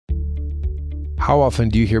How often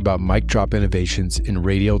do you hear about mic drop innovations in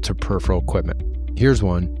radial to peripheral equipment? Here's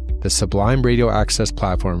one. The Sublime Radio Access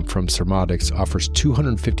platform from Surmodics offers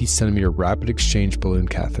 250 centimeter rapid exchange balloon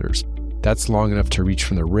catheters. That's long enough to reach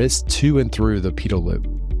from the wrist to and through the pedal loop.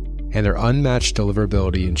 And their unmatched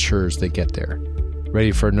deliverability ensures they get there.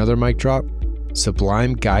 Ready for another mic drop?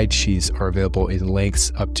 Sublime guide sheaths are available in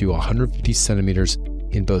lengths up to 150 centimeters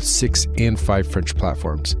in both 6 and 5 French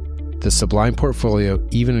platforms. The Sublime portfolio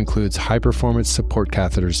even includes high-performance support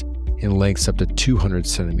catheters in lengths up to 200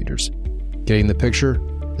 centimeters. Getting the picture?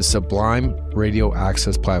 The Sublime Radio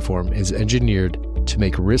Access platform is engineered to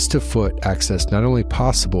make wrist-to-foot access not only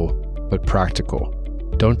possible, but practical.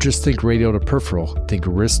 Don't just think radial to peripheral, think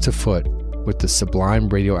wrist-to-foot with the Sublime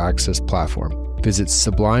Radio Access platform. Visit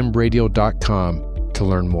sublimeradio.com to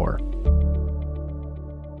learn more.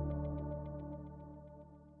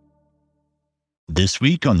 This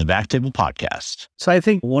week on the Backtable Podcast. So I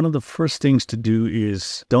think one of the first things to do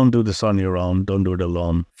is don't do this on your own. Don't do it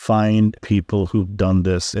alone. Find people who've done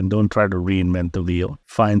this and don't try to reinvent the wheel.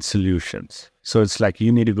 Find solutions. So it's like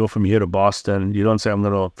you need to go from here to Boston. You don't say, I'm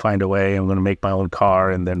going to find a way. I'm going to make my own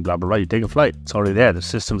car and then blah, blah, blah. You take a flight. It's already there. The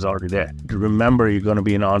system's already there. Remember, you're going to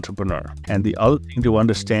be an entrepreneur. And the other thing to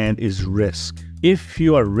understand is risk. If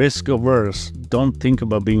you are risk averse, don't think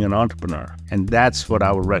about being an entrepreneur. And that's what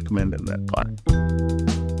I would recommend in that part.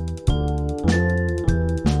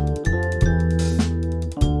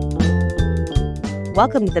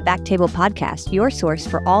 Welcome to the Backtable Podcast, your source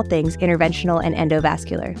for all things interventional and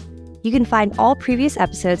endovascular. You can find all previous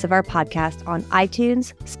episodes of our podcast on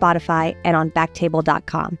iTunes, Spotify, and on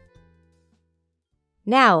backtable.com.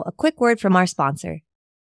 Now, a quick word from our sponsor.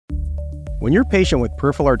 When your patient with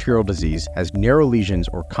peripheral arterial disease has narrow lesions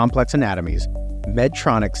or complex anatomies,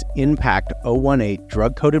 Medtronic's Impact 018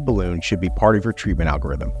 drug-coated balloon should be part of your treatment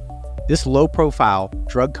algorithm. This low-profile,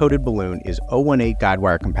 drug-coated balloon is 018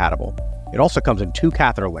 guidewire compatible. It also comes in 2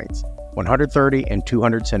 catheter lengths, 130 and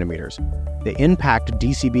 200 centimeters. The Impact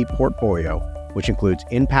DCB portfolio, which includes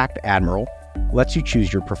Impact Admiral, lets you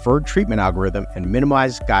choose your preferred treatment algorithm and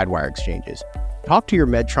minimize guidewire exchanges. Talk to your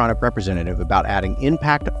Medtronic representative about adding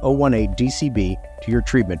Impact 018 DCB to your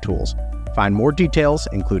treatment tools. Find more details,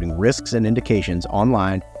 including risks and indications,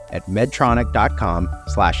 online at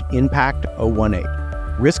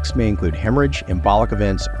medtronic.com/impact018. Risks may include hemorrhage, embolic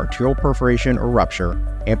events, arterial perforation or rupture,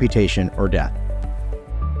 amputation, or death.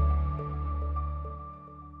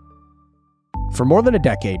 For more than a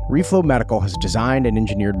decade, Reflow Medical has designed and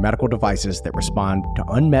engineered medical devices that respond to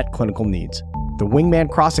unmet clinical needs. The Wingman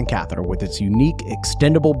crossing catheter with its unique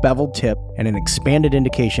extendable beveled tip and an expanded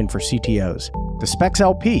indication for CTOs. The Specs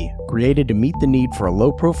LP, created to meet the need for a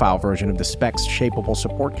low-profile version of the Specs shapeable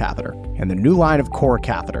support catheter. And the new line of Core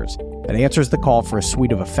catheters that answers the call for a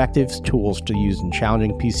suite of effective tools to use in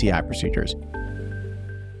challenging PCI procedures.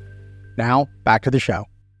 Now, back to the show.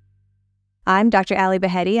 I'm Dr. Ali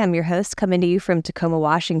Behetti. I'm your host, coming to you from Tacoma,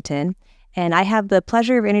 Washington. And I have the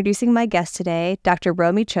pleasure of introducing my guest today, Dr.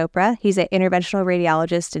 Romi Chopra. He's an interventional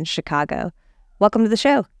radiologist in Chicago. Welcome to the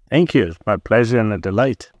show. Thank you. It's my pleasure and a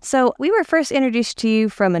delight. So we were first introduced to you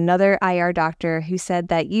from another IR doctor who said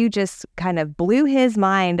that you just kind of blew his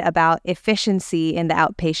mind about efficiency in the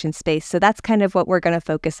outpatient space. So that's kind of what we're going to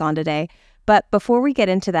focus on today. But before we get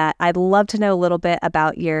into that, I'd love to know a little bit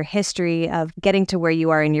about your history of getting to where you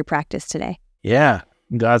are in your practice today. Yeah,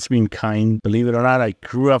 God's been kind. Believe it or not, I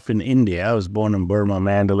grew up in India. I was born in Burma,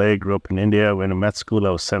 Mandalay, grew up in India, went to med school. I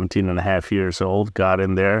was 17 and a half years old, got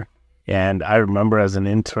in there. And I remember as an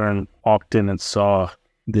intern, walked in and saw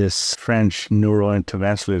this French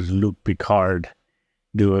neurointerventionalist, Luc Picard,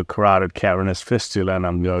 do a carotid cavernous fistula. And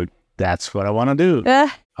I'm going, that's what I want to do.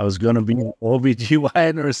 I was going to be an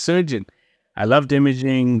OBGYN or a surgeon. I loved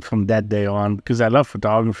imaging from that day on because I love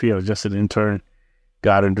photography. I was just an intern,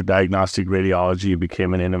 got into diagnostic radiology,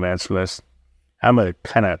 became an interventionalist. I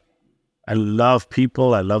love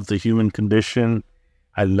people. I love the human condition.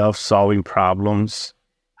 I love solving problems.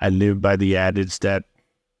 I live by the adage that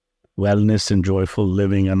wellness and joyful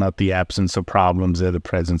living are not the absence of problems, they're the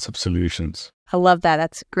presence of solutions. I love that.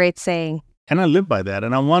 That's a great saying. And I live by that.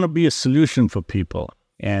 And I want to be a solution for people.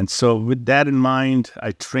 And so with that in mind,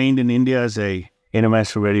 I trained in India as a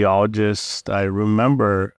interventional radiologist. I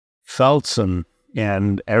remember Felsen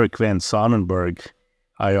and Eric Van Sonnenberg,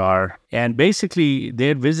 IR, and basically they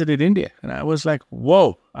had visited India. And I was like,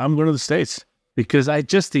 whoa, I'm going to the States. Because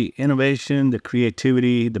the innovation, the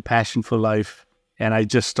creativity, the passion for life, and I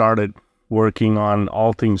just started working on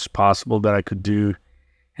all things possible that I could do.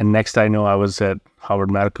 And next I know I was at Harvard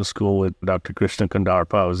Medical School with Dr. Krishna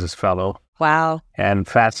Kandarpa. I was his fellow. Wow. And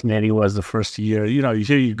fascinating was the first year.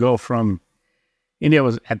 Here you go from, India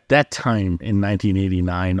was at that time in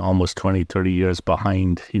 1989, almost 20, 30 years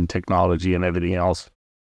behind in technology and everything else.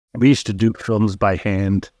 We used to do films by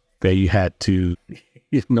hand where you had to,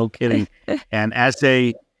 no kidding. And as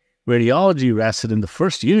a radiology resident, the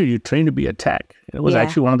first year you trained to be a tech. It was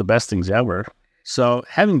actually one of the best things ever. So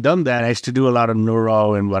having done that, I used to do a lot of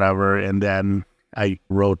neuro and whatever. And then I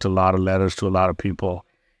wrote a lot of letters to a lot of people.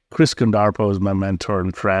 Chris Kondarpo was my mentor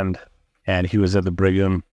and friend, and he was at the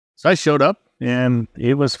Brigham. So I showed up, and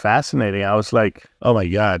it was fascinating. I was like, oh my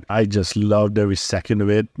God, I just loved every second of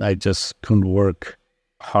it. I just couldn't work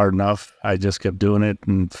hard enough. I just kept doing it.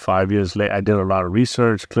 And 5 years later, I did a lot of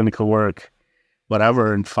research, clinical work,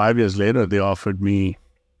 whatever. And 5 years later, they offered me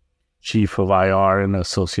chief of IR and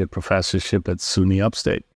associate professorship at SUNY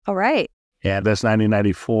Upstate. All right. Yeah, that's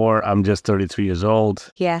 1994. I'm just 33 years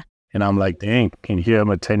old. Yeah. And I'm like, dang, and here I'm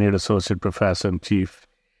a tenured associate professor and chief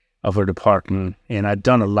of a department. And I'd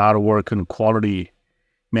done a lot of work in quality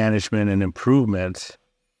management and improvement.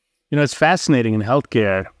 You know, it's fascinating in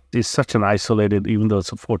healthcare. It's such an isolated, even though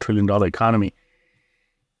it's a $4 trillion economy,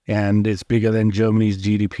 and it's bigger than Germany's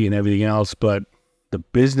GDP and everything else, but the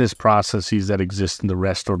business processes that exist in the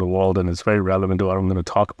rest of the world, and it's very relevant to what I'm going to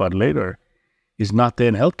talk about later, is not there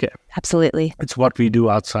in healthcare. Absolutely. It's what we do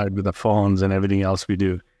outside with the phones and everything else we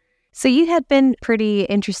do. So you had been pretty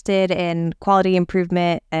interested in quality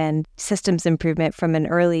improvement and systems improvement from an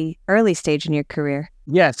early stage in your career.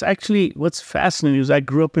 Yes, actually, what's fascinating is I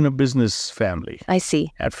grew up in a business family. I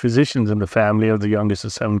see. I had physicians in the family. I was the youngest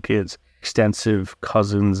of 7 kids, extensive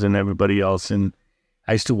cousins and everybody else. And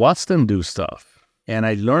I used to watch them do stuff. And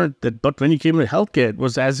I learned that, but when you came to healthcare, it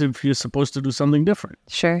was as if you're supposed to do something different.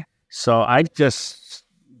 Sure. So I just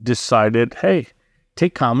decided, hey,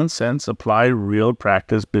 take common sense, apply real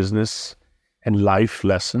practice, business, and life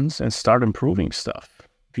lessons, and start improving stuff.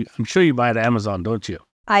 I'm sure you buy at Amazon, don't you?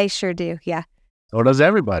 I sure do, yeah. So does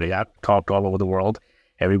everybody. I've talked all over the world.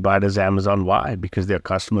 Everybody does Amazon. Why? Because they're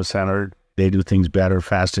customer-centered. They do things better,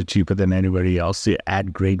 faster, cheaper than anybody else. They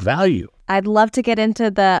add great value. I'd love to get into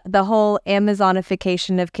the whole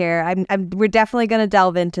Amazonification of care. We're definitely going to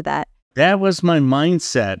delve into that. That was my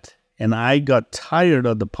mindset, and I got tired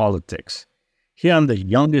of the politics. Here I'm the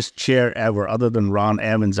youngest chair ever, other than Ron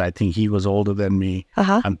Evans. I think he was older than me.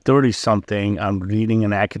 I'm 30-something. I'm leading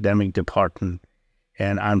an academic department,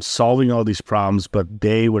 and I'm solving all these problems, but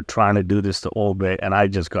they were trying to do this the old way, and I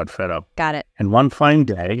just got fed up. Got it. And one fine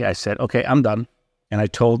day, I said, okay, I'm done. And I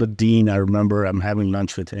told the dean, I remember I'm having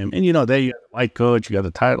lunch with him. And, you know, there you got the white coat, you got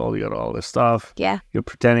the title, you got all this stuff. Yeah. You're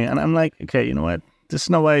pretending. And I'm like, okay, you know what? This is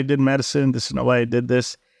not why I did medicine. This is not why I did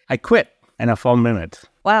this. I quit, and I found MIMIT.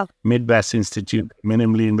 Wow. Midwest Institute,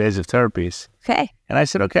 Minimally Invasive Therapies. Okay. And I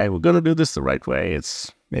said, okay, we're going to do this the right way. It's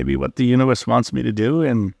maybe what the universe wants me to do.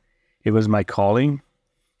 And it was my calling,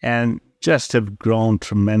 and just have grown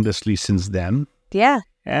tremendously since then. Yeah.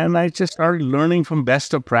 And I just started learning from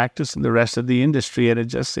best of practice in the rest of the industry. And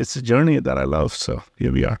it's a journey that I love. So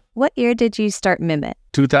here we are. What year did you start MIMIT?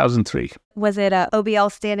 2003. Was it a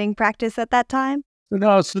OBL standing practice at that time?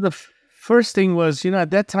 No, so the first thing was,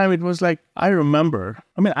 at that time it was like, I remember,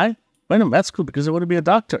 I went to med school because I wanted to be a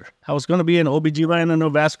doctor. I was going to be an OBGYN and a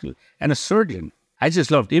vascular and a surgeon. I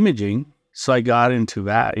just loved imaging. So I got into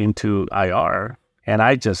IR, and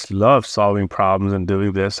I just love solving problems and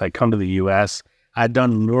doing this. I come to the U.S. I'd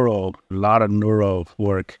done a lot of neuro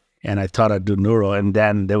work, and I thought I'd do neuro. And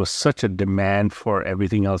then there was such a demand for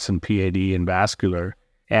everything else in PAD and vascular.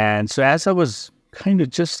 And so as I was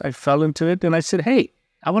I fell into it, and I said, hey,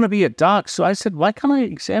 I want to be a doc. So I said, why can't I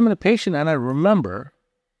examine a patient? And I remember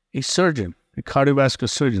a surgeon, a cardiovascular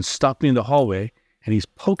surgeon, stopped me in the hallway, and he's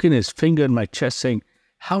poking his finger in my chest saying,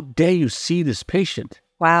 how dare you see this patient?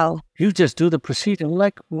 Wow. You just do the procedure. I'm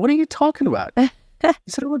like, what are you talking about? He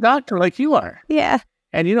said, I'm a doctor like you are. Yeah.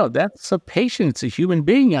 And, that's a patient. It's a human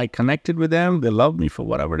being. I connected with them. They love me for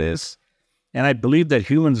whatever it is. And I believe that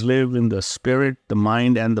humans live in the spirit, the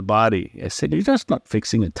mind, and the body. I said, you're just not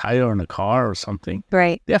fixing a tire on a car or something.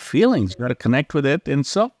 Right. They're feelings. You got to connect with it. And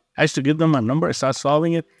so I used to give them my number. I started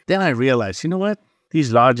solving it. Then I realized, you know what?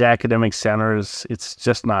 These large academic centers, it's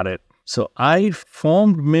just not it. So I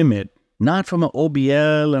formed MIMIT, not from an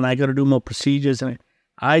OBL and I got to do more procedures. And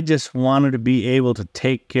I just wanted to be able to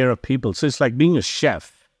take care of people. So it's like being a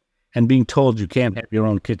chef and being told you can't have your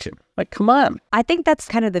own kitchen. Like, come on. I think that's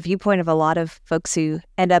kind of the viewpoint of a lot of folks who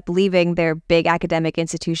end up leaving their big academic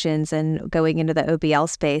institutions and going into the OBL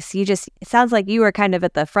space. It sounds like you were kind of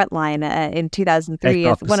at the front line in 2003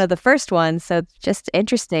 as one of the first ones. So just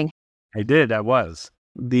interesting. I was.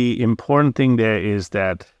 The important thing there is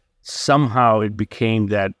that somehow it became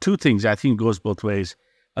that two things, I think goes both ways.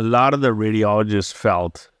 A lot of the radiologists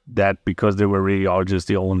felt that because they were radiologists,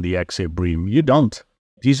 they own the X-ray beam. You don't.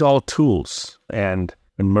 These are all tools. And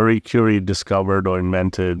when Marie Curie discovered or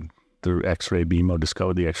invented the X-ray beam or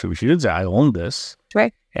discovered the X-ray beam, she didn't say, I own this.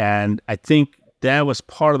 Right. And I think that was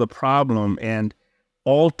part of the problem. And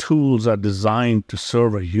all tools are designed to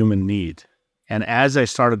serve a human need. And as I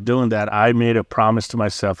started doing that, I made a promise to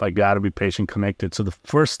myself, I got to be patient connected. So the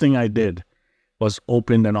first thing I did was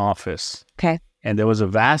opened an office. Okay. And there was a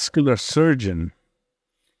vascular surgeon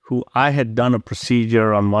who I had done a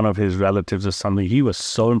procedure on one of his relatives or something. He was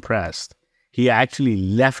so impressed. He actually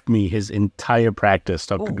left me his entire practice,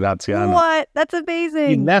 Dr. Graziano. What? That's He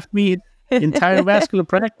amazing. left me entire vascular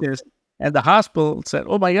practice. And the hospital said,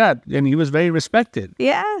 oh my God. And he was very respected.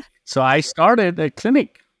 Yeah. So I started a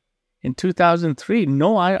clinic in 2003.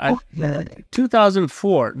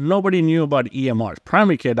 2004, nobody knew about EMRs.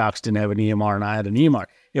 Primary care docs didn't have an EMR, and I had an EMR.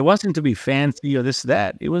 It wasn't to be fancy or this,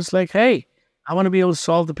 that. It was like, hey, I want to be able to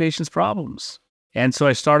solve the patient's problems. And so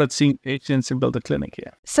I started seeing patients and built a clinic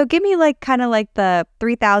here. So give me kind of the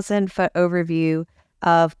 3,000-foot overview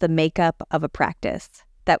of the makeup of a practice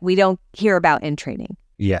that we don't hear about in training.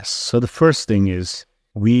 Yes. So the first thing is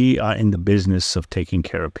we are in the business of taking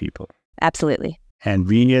care of people. Absolutely. And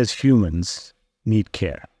we as humans need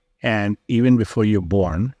care. And even before you're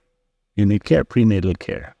born, you need care, prenatal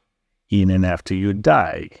care. Even and after you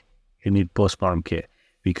die, you need postpartum care.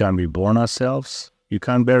 We can't be born ourselves. You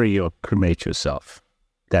can't bury or cremate yourself.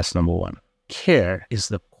 That's number one. Care is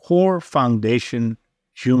the core foundation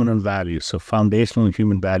human value. So foundational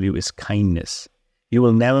human value is kindness. You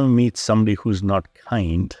will never meet somebody who's not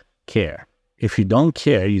kind. Care. If you don't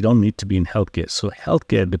care, you don't need to be in healthcare. So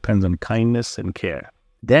healthcare depends on kindness and care.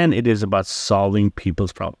 Then it is about solving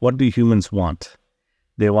people's problems. What do humans want?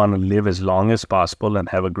 They want to live as long as possible and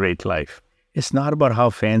have a great life. It's not about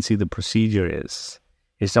how fancy the procedure is.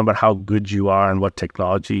 It's not about how good you are and what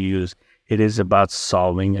technology you use. It is about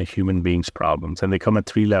solving a human being's problems. And they come at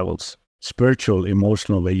three levels. Spiritual,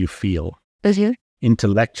 emotional, where you feel.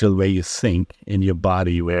 Intellectual, where you think, in your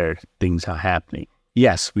body, where things are happening.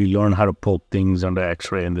 Yes, we learn how to pull things under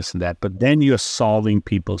X-ray and this and that, but then you're solving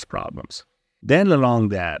people's problems. Then along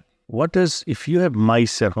that, if you have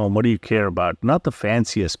mice at home, what do you care about? Not the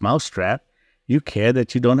fanciest mousetrap. You care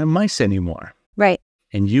that you don't have mice anymore. Right.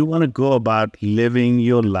 And you want to go about living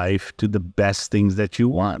your life to the best things that you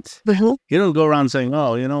want. Mm-hmm. You don't go around saying,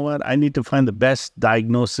 oh, you know what? I need to find the best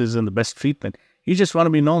diagnosis and the best treatment. You just want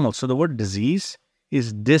to be normal. So the word disease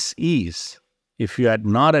is dis-ease. If you're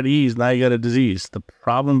not at ease, now you got a disease. The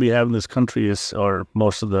problem we have in this country is, or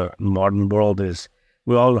most of the modern world is,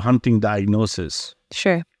 we're all hunting diagnosis.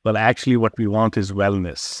 Sure. Well, actually what we want is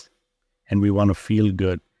wellness, and we want to feel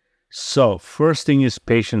good. So first thing is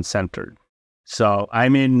patient-centered. So I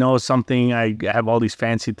may know something, I have all these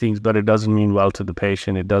fancy things, but it doesn't mean well to the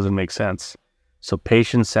patient. It doesn't make sense. So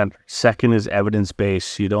patient-centered. Second is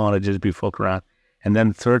evidence-based. You don't want to just be folk around. And then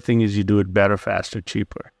the third thing is you do it better, faster,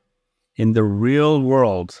 cheaper. In the real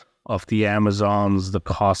world of the Amazons, the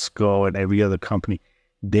Costco, and every other company,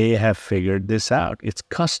 they have figured this out. It's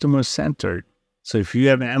customer-centered. So if you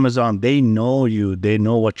have Amazon, they know you, they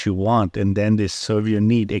know what you want, and then they serve your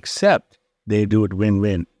need, except they do it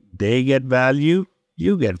win-win. They get value,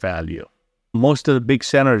 you get value. Most of the big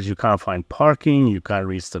centers, you can't find parking, you can't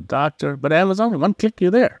reach the doctor, but Amazon, one click,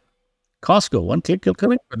 you're there. Costco, one click, you'll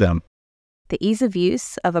connect with them. The ease of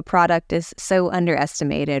use of a product is so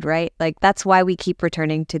underestimated, right? That's why we keep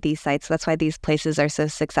returning to these sites. That's why these places are so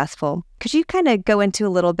successful. Could you kind of go into a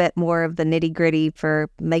little bit more of the nitty-gritty for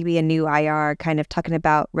maybe a new IR, kind of talking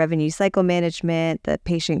about revenue cycle management, the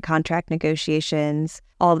patient contract negotiations,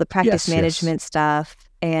 all of the practice management stuff,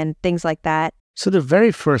 and things like that? So the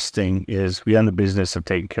very first thing is we are in the business of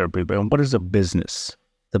taking care of people. And what is a business?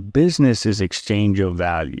 The business is exchange of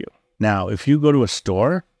value. Now, if you go to a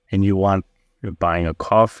store and you're buying a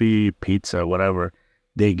coffee, pizza, whatever,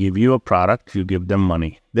 they give you a product, you give them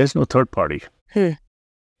money. There's no third party.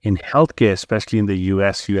 In healthcare, especially in the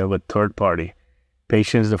US, you have a third party.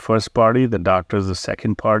 Patient is the first party, the doctor is the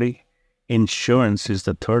second party. Insurance is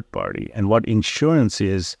the third party. And what insurance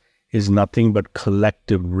is nothing but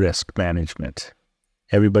collective risk management.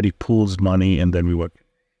 Everybody pools money and then we work.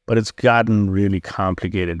 But it's gotten really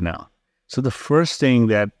complicated now. So the first thing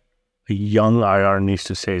that a young IR needs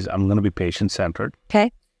to say is, I'm going to be patient-centered.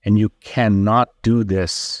 Okay. And you cannot do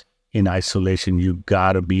this in isolation. You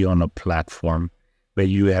got to be on a platform where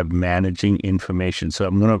you have managing information. So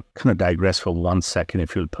I'm going to kind of digress for 1 second,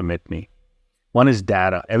 if you'll permit me. One is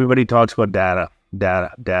data. Everybody talks about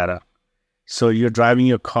data. So you're driving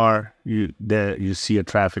your car, you see a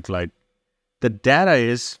traffic light. The data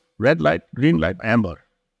is red light, green light, amber.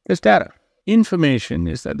 There's data. Information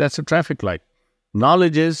is that's a traffic light.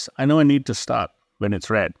 Knowledge is, I know I need to stop when it's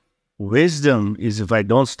red. Wisdom is, if I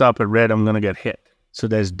don't stop at red, I'm going to get hit. So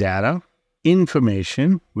there's data,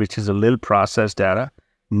 information, which is a little processed data,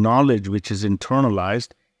 knowledge, which is internalized,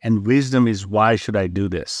 and wisdom is, why should I do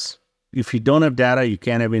this? If you don't have data, you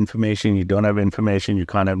can't have information. You don't have information, you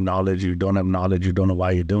can't have knowledge. You don't have knowledge, you don't know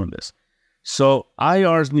why you're doing this. So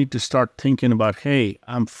IRs need to start thinking about, hey,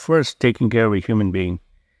 I'm first taking care of a human being.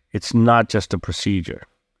 It's not just a procedure.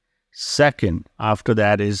 Second, after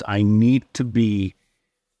that is I need to be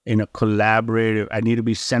in a collaborative, I need to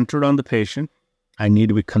be centered on the patient. I need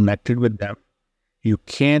to be connected with them. You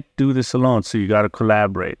can't do this alone, so you got to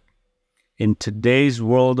collaborate. In today's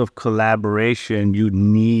world of collaboration, you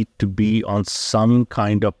need to be on some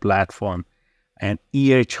kind of platform. And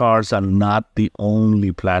EHRs are not the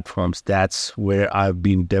only platforms. That's where I have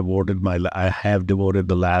devoted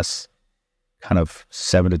the last kind of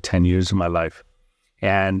 7 to 10 years of my life.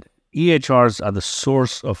 And EHRs are the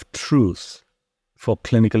source of truth for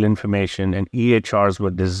clinical information, and EHRs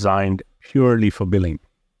were designed purely for billing,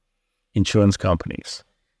 insurance companies.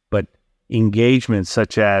 But engagements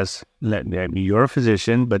such as, you're a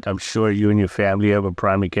physician, but I'm sure you and your family have a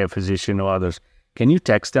primary care physician or others. Can you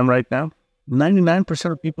text them right now?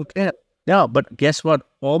 99% of people can't. No, but guess what?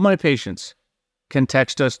 All my patients can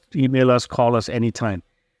text us, email us, call us anytime.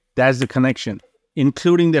 That's the connection,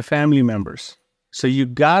 including their family members. So you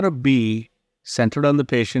got to be centered on the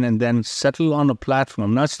patient and then settle on a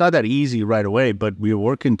platform. Now, it's not that easy right away, but we're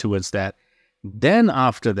working towards that. Then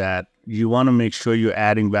after that, you want to make sure you're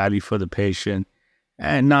adding value for the patient.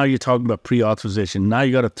 And now you're talking about pre-authorization. Now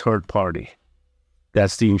you got a third party.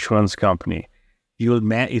 That's the insurance company.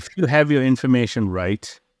 If you have your information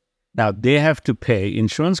right, now they have to pay.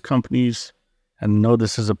 Insurance companies, and I know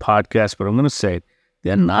this is a podcast, but I'm going to say it,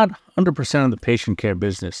 they're not 100% of the patient care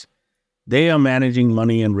business. They are managing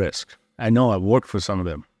money and risk. I know, I've worked for some of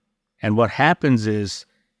them. And what happens is,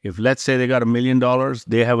 if let's say they got $1 million,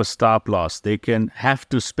 they have a stop loss. They can have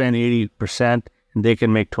to spend 80% and they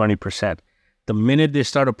can make 20%. The minute they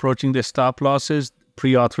start approaching their stop losses,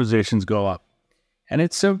 pre-authorizations go up. And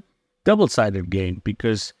it's a double-sided game,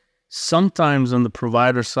 because sometimes on the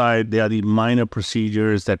provider side, there are the minor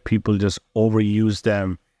procedures that people just overuse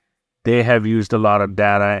them. They have used a lot of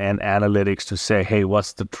data and analytics to say, hey,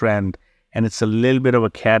 what's the trend? And it's a little bit of a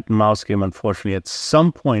cat and mouse game, unfortunately. At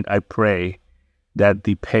some point, I pray that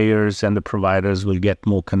the payers and the providers will get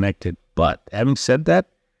more connected. But having said that,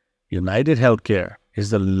 United Healthcare is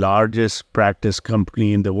the largest practice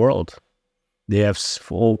company in the world. They have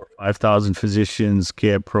over 5,000 physicians,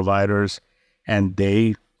 care providers, and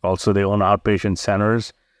they own outpatient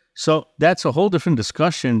centers. So that's a whole different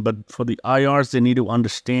discussion. But for the IRs, they need to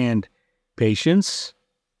understand patients,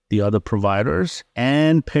 the other providers,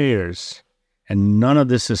 and payers. And none of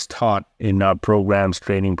this is taught in our programs,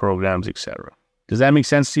 training programs, etc. Does that make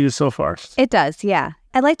sense to you so far? It does, yeah.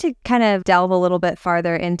 I'd like to kind of delve a little bit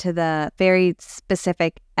farther into the very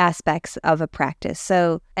specific aspects of a practice.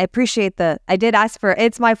 So I appreciate I did ask for,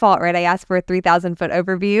 it's my fault, right? I asked for a 3,000-foot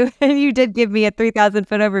overview, and you did give me a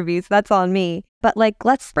 3,000-foot overview, so that's on me. But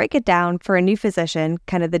let's break it down for a new physician,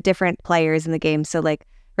 kind of the different players in the game. So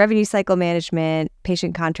revenue cycle management,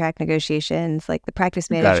 patient contract negotiations, the practice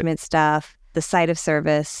management stuff, the site of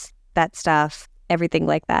service, that stuff, everything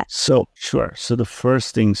like that. So, sure. So the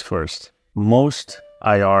first things first, most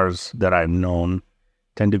IRs that I've known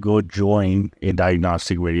tend to go join a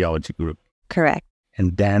diagnostic radiology group. Correct.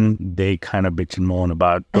 And then they kind of bitch and moan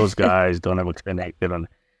about those guys don't have experience.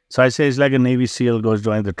 So I say it's like a Navy SEAL goes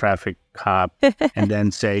join the traffic cop and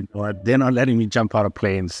then say, they're not letting me jump out of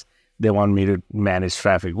planes. They want me to manage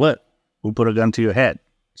traffic. What? Who put a gun to your head?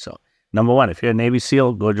 So number one, if you're a Navy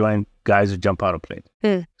SEAL, go join guys who jump out of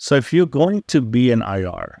planes. So if you're going to be an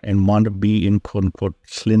IR and want to be in quote unquote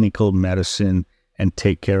clinical medicine and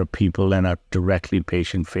take care of people and are directly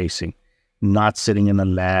patient facing, not sitting in a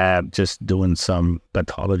lab just doing some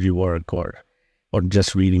pathology work or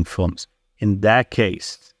just reading films. In that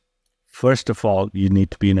case, first of all, you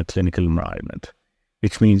need to be in a clinical environment,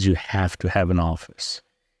 which means you have to have an office.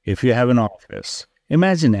 If you have an office,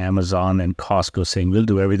 imagine Amazon and Costco saying, we'll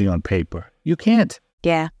do everything on paper. You can't.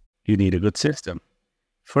 Yeah. You need a good system.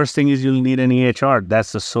 First thing is you'll need an EHR.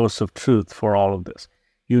 That's the source of truth for all of this.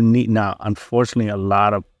 Now, unfortunately, a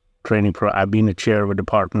lot of training, I've been a chair of a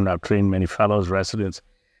department. I've trained many fellows, residents.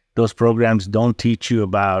 Those programs don't teach you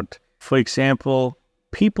about, for example,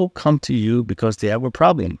 people come to you because they have a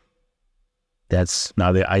problem. That's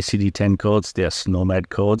now their ICD-10 codes, their SNOMED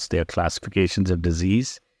codes, their classifications of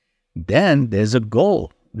disease. Then there's a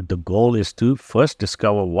goal. The goal is to first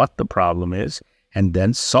discover what the problem is and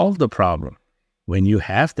then solve the problem. When you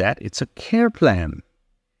have that, it's a care plan.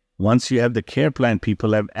 Once you have the care plan,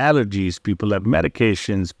 people have allergies, people have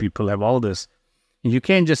medications, people have all this. And you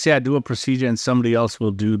can't just say, I do a procedure and somebody else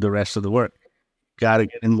will do the rest of the work. Got to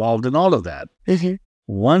get involved in all of that.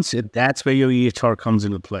 Mm-hmm. That's where your EHR comes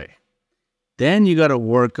into play. Then you got to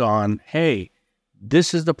work on, hey,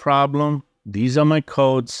 this is the problem. These are my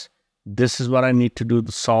codes. This is what I need to do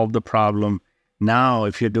to solve the problem. Now,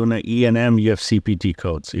 if you're doing an E&M, you have CPT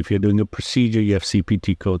codes. If you're doing a procedure, you have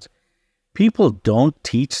CPT codes. People don't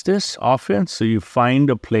teach this often, so you find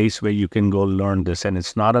a place where you can go learn this, and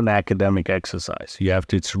it's not an academic exercise.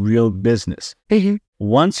 It's real business. Mm-hmm.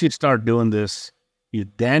 Once you start doing this, you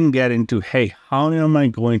then get into, hey, how am I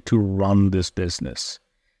going to run this business?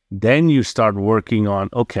 Then you start working on,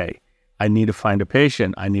 okay, I need to find a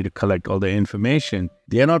patient. I need to collect all the information.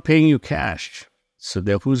 They're not paying you cash. So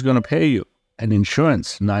who's going to pay you? And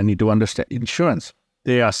insurance. Now I need to understand insurance.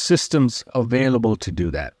 There are systems available to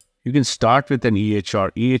do that. You can start with an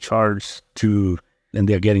EHR. EHRs and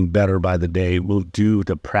they're getting better by the day, will do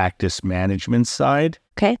the practice management side.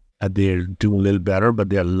 Okay. They're doing a little better,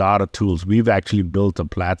 but there are a lot of tools. We've actually built a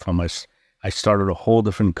platform. I started a whole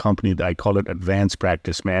different company that I call it Advanced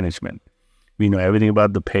Practice Management. We know everything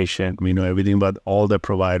about the patient. We know everything about all the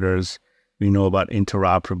providers. We know about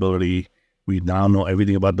interoperability. We now know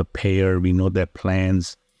everything about the payer. We know their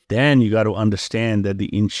plans. Then you got to understand that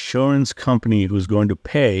the insurance company who's going to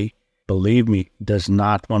pay, believe me, does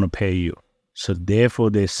not want to pay you. So therefore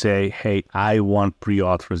they say, hey, I want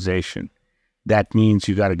pre-authorization. That means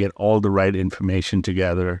you got to get all the right information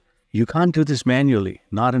together. You can't do this manually,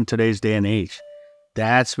 not in today's day and age.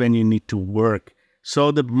 That's when you need to work.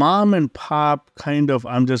 So the mom and pop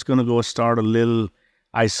I'm just going to go start a little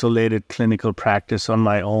isolated clinical practice on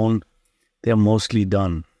my own. They're mostly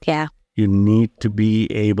done. Yeah. You need to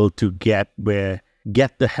be able to get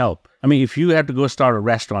the help. I mean, if you have to go start a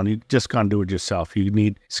restaurant, you just can't do it yourself. You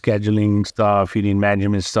need scheduling stuff, you need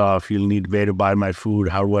management stuff, you'll need where to buy my food,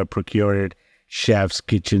 how do I procure it, chefs,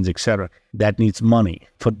 kitchens, etc. That needs money.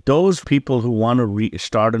 For those people who want to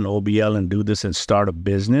start an OBL and do this and start a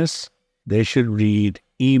business, they should read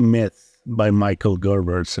E-Myth by Michael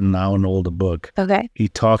Gerber. It's now an older book. Okay. He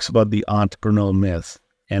talks about the entrepreneurial myth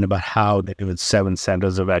and about how they do it, 7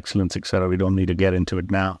 centers of excellence, etc. We don't need to get into it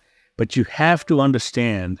now. But you have to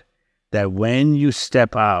understand that when you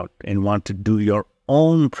step out and want to do your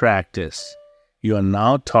own practice, you are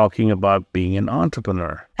now talking about being an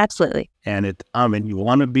entrepreneur. Absolutely. And you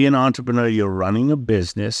want to be an entrepreneur, you're running a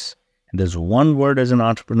business. And there's one word as an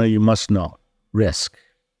entrepreneur you must know: risk.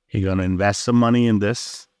 You're going to invest some money in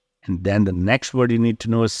this. And then the next word you need to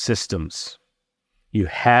know is systems. You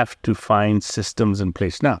have to find systems in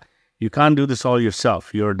place. Now, you can't do this all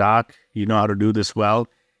yourself. You're a doc. You know how to do this well.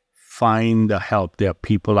 Find the help. There are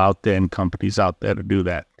people out there and companies out there to do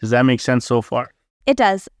that. Does that make sense so far? It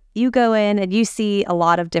does. You go in and you see a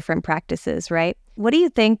lot of different practices, right? What do you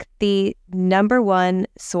think the number one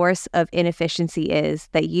source of inefficiency is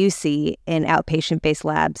that you see in outpatient-based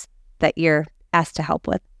labs that you're asked to help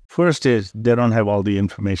with? First is they don't have all the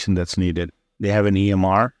information that's needed. They have an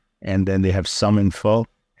EMR, and then they have some info,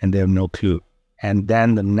 and they have no clue. And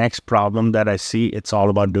then the next problem that I see, it's all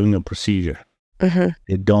about doing a procedure. Mm-hmm.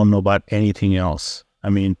 They don't know about anything else. I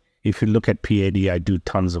mean, if you look at PAD, I do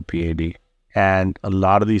tons of PAD. And a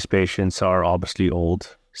lot of these patients are obviously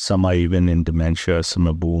old. Some are even in dementia, some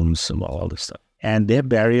are booms, some are all this stuff. And they're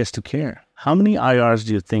barriers to care. How many IRs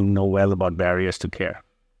do you think know well about barriers to care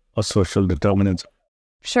or social determinants?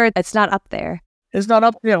 Sure, it's not up there. It's not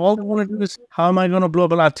up there. All they want to do is, how am I going to blow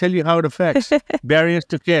up? Well, I'll tell you how it affects. Barriers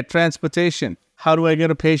to care, transportation. How do I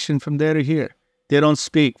get a patient from there to here? They don't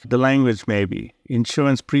speak the language, maybe.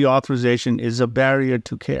 Insurance pre-authorization is a barrier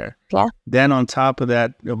to care. Yeah. Then on top of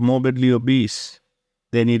that, morbidly obese.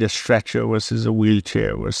 They need a stretcher versus a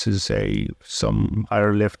wheelchair versus some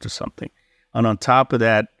higher lift or something. And on top of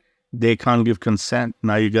that, they can't give consent.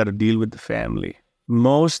 Now you got to deal with the family.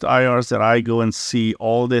 Most IRs that I go and see,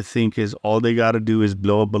 all they think is all they got to do is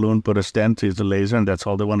blow a balloon, put a stent, use a laser, and that's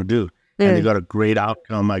all they want to do. And they got a great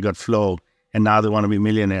outcome. I got flow. And now they want to be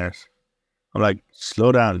millionaires. I'm like,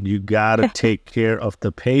 slow down. You got to take care of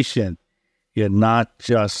the patient. You're not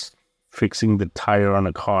just fixing the tire on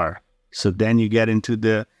a car. So then you get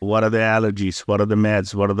into what are the allergies? What are the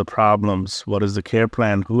meds? What are the problems? What is the care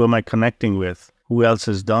plan? Who am I connecting with? Who else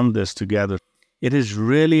has done this together? It is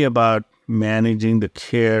really about managing the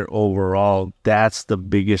care overall. That's the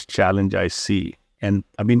biggest challenge I see. And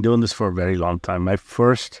I've been doing this for a very long time. My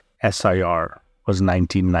first SIR was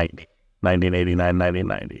 1990.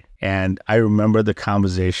 And I remember the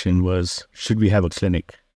conversation was, should we have a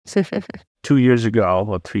clinic? 2 years ago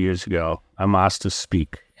or 3 years ago, I'm asked to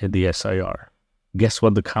speak at the SIR. Guess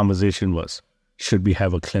what the conversation was? Should we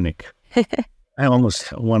have a clinic? I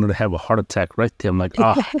almost wanted to have a heart attack right there. I'm like,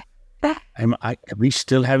 are we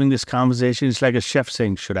still having this conversation? It's like a chef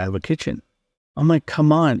saying, should I have a kitchen? I'm like,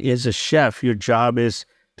 come on, as a chef, your job is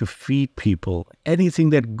to feed people. Anything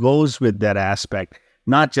that goes with that aspect,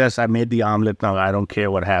 not just I made the omelet, now I don't care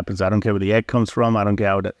what happens. I don't care where the egg comes from. I don't care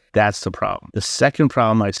how that's the problem. The second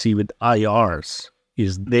problem I see with IRs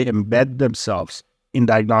is they embed themselves in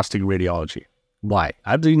diagnostic radiology. Why?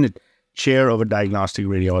 I've been the chair of a diagnostic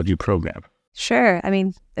radiology program. Sure. I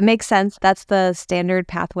mean, it makes sense. That's the standard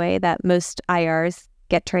pathway that most IRs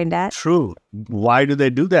get trained at. True. Why do they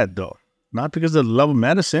do that, though? Not because of the love of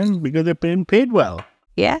medicine, because they're being paid well.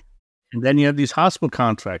 Yeah. And then you have these hospital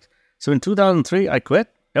contracts. So in 2003, I quit.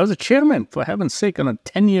 I was a chairman, for heaven's sake, on a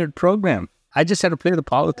 10-year program. I just had to play the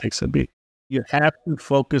politics a bit. You have to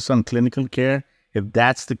focus on clinical care. If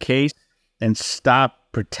that's the case, then stop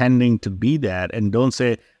pretending to be that and don't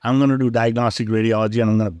say, I'm going to do diagnostic radiology and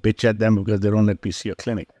I'm going to bitch at them because they don't let me see a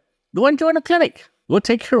clinic. Go and join a clinic. Go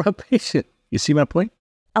take care of a patient. You see my point?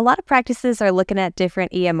 A lot of practices are looking at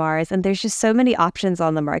different EMRs, and there's just so many options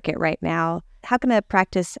on the market right now. How can a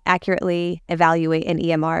practice accurately evaluate an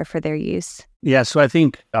EMR for their use? Yeah, so I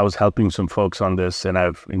think I was helping some folks on this, and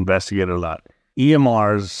I've investigated a lot.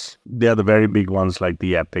 EMRs, they're the very big ones like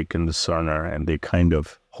the Epic and the Cerner, and they kind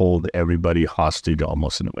of hold everybody hostage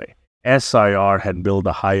almost in a way. SIR had built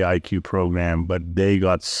a high IQ program, but they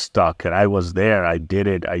got stuck. And I was there. I did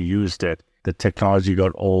it. I used it. The technology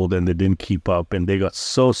got old and they didn't keep up. And they got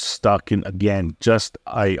so stuck in, again, just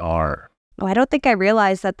IR. Oh, I don't think I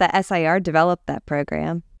realized that the SIR developed that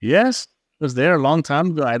program. Yes, it was there a long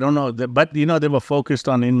time ago. I don't know. But, they were focused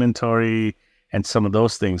on inventory and some of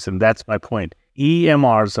those things. And that's my point.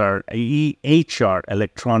 EMRs are EHR,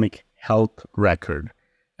 electronic health record,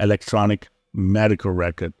 electronic medical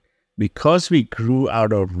record. Because we grew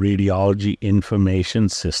out of radiology information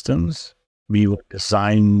systems, we were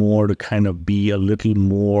designed more to kind of be a little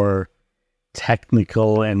more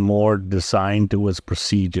technical and more designed towards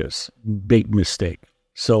procedures. Big mistake.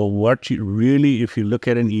 So what you really, if you look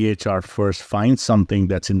at an EHR first, find something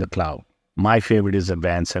that's in the cloud. My favorite is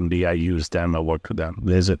Advance MD. I use them. I work with them.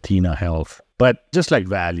 There's Athena Health. But just like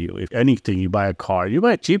value, if anything, you buy a car, you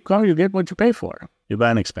buy a cheap car, you get what you pay for. You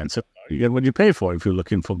buy an expensive car, you get what you pay for. If you're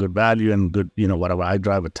looking for good value and good, whatever. I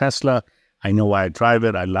drive a Tesla. I know why I drive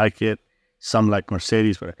it. I like it. Some like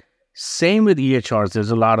Mercedes. But same with EHRs.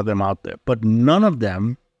 There's a lot of them out there. But none of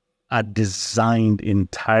them are designed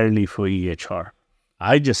entirely for EHR.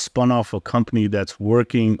 I just spun off a company that's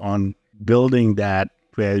working on building that,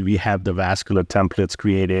 where we have the vascular templates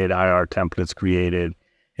created, IR templates created,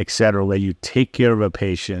 etc., where you take care of a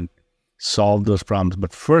patient, solve those problems.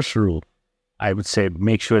 But first rule, I would say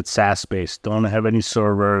make sure it's SaaS-based. Don't have any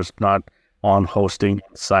servers, not on hosting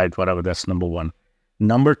site, whatever. That's number one.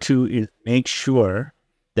 Number two is make sure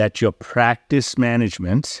that your practice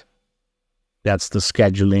management, that's the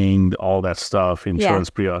scheduling, all that stuff, insurance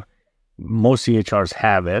pre-auth. Most EHRs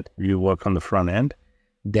have it. You work on the front end.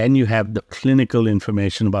 Then you have the clinical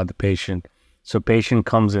information about the patient. So patient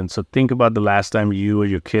comes in. So think about the last time you or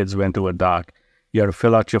your kids went to a doc. You have to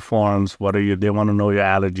fill out your forms. They want to know your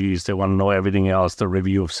allergies. They want to know everything else, the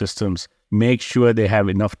review of systems. Make sure they have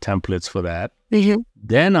enough templates for that. Mm-hmm.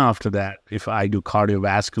 Then after that, if I do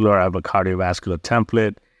cardiovascular, I have a cardiovascular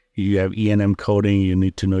template. You have E&M coding. You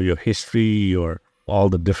need to know your history, all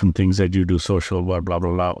the different things that you do, social, blah, blah,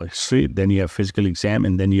 blah, history. Then you have physical exam,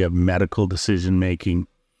 and then you have medical decision-making.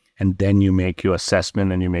 And then you make your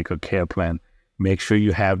assessment and you make a care plan. Make sure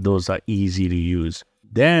you have those are easy to use.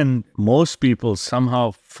 Then most people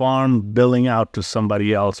somehow farm billing out to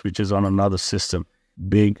somebody else, which is on another system.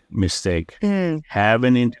 Big mistake. Have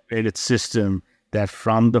an integrated system that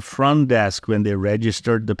from the front desk, when they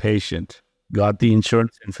registered the patient, got the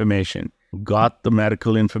insurance information, got the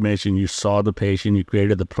medical information, you saw the patient, you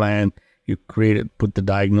created the plan, put the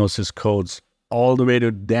diagnosis codes, all the way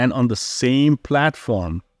to then on the same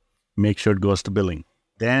platform, make sure it goes to billing.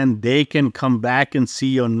 Then they can come back and see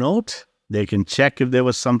your note. They can check if there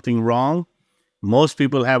was something wrong. Most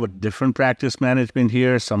people have a different practice management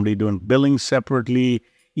here. Somebody doing billing separately,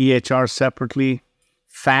 EHR separately,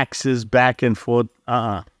 faxes back and forth.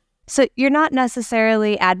 So you're not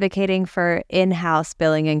necessarily advocating for in-house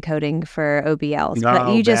billing and coding for OBLs,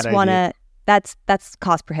 but you just want to, that's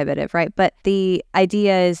cost prohibitive, right? But the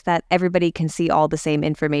idea is that everybody can see all the same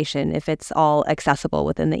information if it's all accessible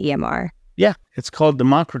within the EMR. Yeah, it's called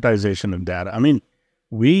democratization of data. I mean,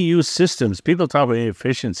 we use systems. People talk about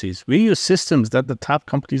efficiencies. We use systems that the top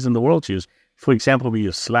companies in the world use. For example, we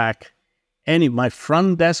use Slack, My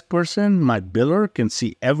front desk person, my biller can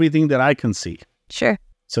see everything that I can see. Sure.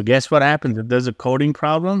 So guess what happens? If there's a coding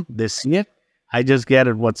problem, they see it. I just get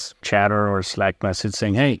it, what's chatter or Slack message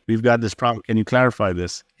saying, hey, we've got this problem. Can you clarify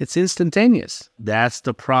this? It's instantaneous. That's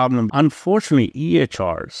the problem. Unfortunately,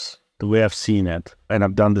 EHRs, the way I've seen it, and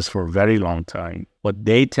I've done this for a very long time, what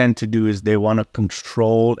they tend to do is they want to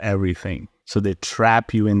control everything. So they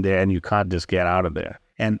trap you in there and you can't just get out of there.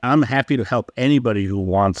 And I'm happy to help anybody who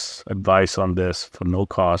wants advice on this for no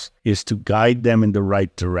cost, is to guide them in the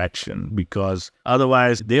right direction, because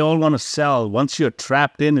otherwise they all want to sell. Once you're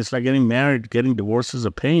trapped in, it's like getting married, getting divorced is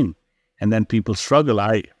a pain. And then people struggle.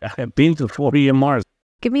 I have been to 4 EMRs.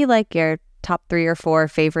 Give me like your top 3 or 4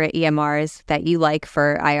 favorite EMRs that you like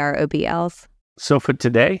for IR OBLs. So for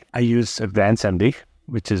today, I use Advanced MD,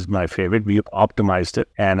 which is my favorite. We optimized it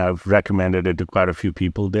and I've recommended it to quite a few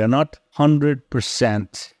people. They're not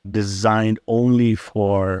 100% designed only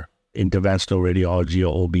for interventional radiology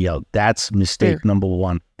or OBL. That's mistake number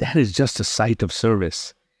 1. That is just a site of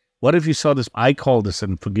service. What if you saw this? I call this,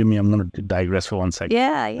 and forgive me, I'm going to digress for 1 second.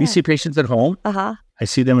 Yeah. We see patients at home. I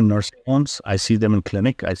see them in nursing homes. I see them in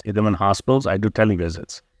clinic. I see them in hospitals. I do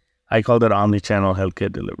televisits. I call that omnichannel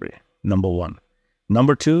healthcare delivery, number 1.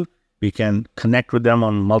 Number 2, we can connect with them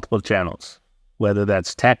on multiple channels, whether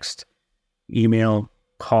that's text, email,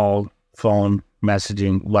 call, phone,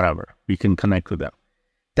 messaging, whatever. We can connect with them.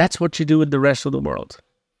 That's what you do with the rest of the world.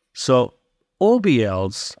 So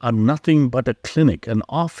OBLs are nothing but a clinic, an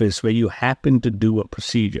office where you happen to do a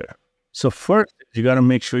procedure. So first, you got to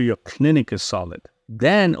make sure your clinic is solid.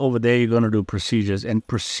 Then over there, you're going to do procedures, and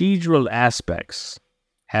procedural aspects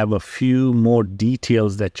have a few more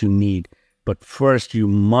details that you need. But first, you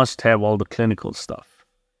must have all the clinical stuff.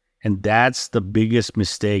 And that's the biggest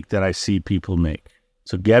mistake that I see people make.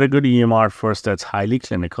 So get a good EMR first that's highly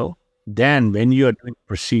clinical. Then when you're doing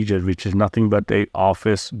procedures, which is nothing but an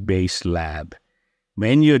office-based lab,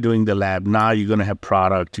 when you're doing the lab, now you're going to have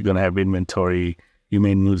product, you're going to have inventory, you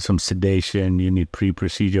may need some sedation, you need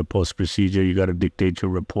pre-procedure, post-procedure, you got to dictate your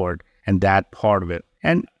report, and that part of it.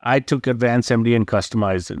 And I took Advanced MD and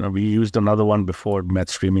customized it. We used another one before,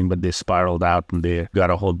 MedStreaming, but they spiraled out and they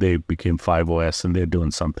became 5OS and they're doing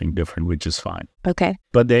something different, which is fine. Okay.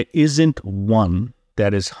 But there isn't one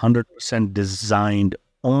that is 100% designed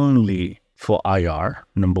only for IR,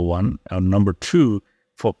 number 1. Or number 2,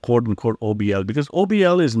 for quote-unquote OBL, because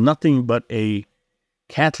OBL is nothing but a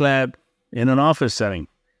cath lab in an office setting.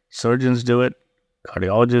 Surgeons do it,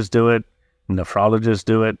 cardiologists do it, nephrologists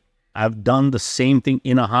do it. I've done the same thing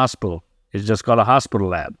in a hospital. It's just called a hospital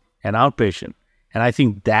lab, an outpatient. And I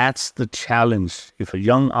think that's the challenge. If a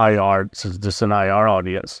young IR, since this is an IR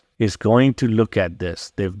audience, is going to look at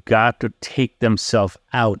this, they've got to take themselves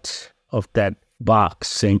out of that box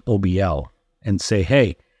saying OBL and say,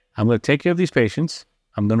 hey, I'm going to take care of these patients.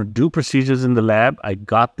 I'm going to do procedures in the lab. I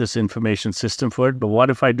got this information system for it. But what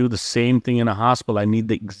if I do the same thing in a hospital? I need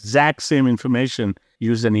the exact same information.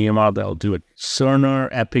 Use an EMR that'll do it. Cerner,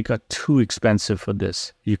 Epic are too expensive for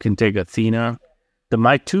this. You can take Athena.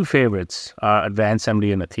 My 2 favorites are Advanced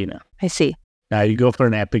MD and Athena. I see. Now you go for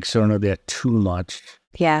an Epic Cerner, they're too much.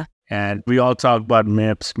 Yeah. And we all talk about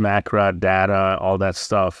MIPS, MACRA, data, all that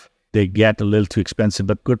stuff. They get a little too expensive,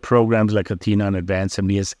 but good programs like Athena and Advanced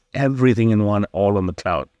MD is everything in one, all on the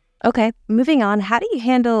cloud. Okay, moving on. How do you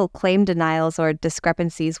handle claim denials or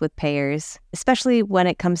discrepancies with payers, especially when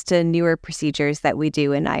it comes to newer procedures that we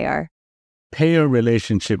do in IR? Payer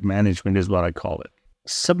relationship management is what I call it.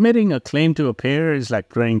 Submitting a claim to a payer is like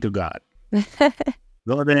praying to God.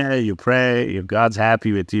 Go there, you pray. If God's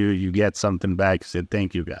happy with you, you get something back. You say,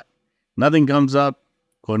 thank you, God. Nothing comes up,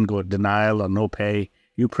 quote-unquote, denial or no pay.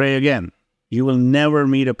 You pray again. You will never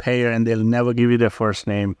meet a payer and they'll never give you their first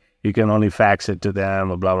name. You can only fax it to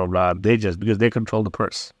them or blah, blah, blah. Because they control the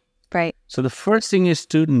purse. Right. So the first thing is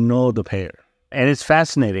to know the payer. And it's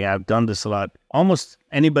fascinating. I've done this a lot. Almost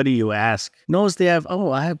anybody you ask knows they have,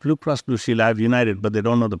 I have Blue Cross Blue Shield, I have United, but they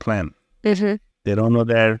don't know the plan. Mm-hmm. They don't know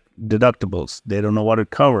their deductibles. They don't know what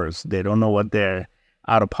it covers. They don't know what their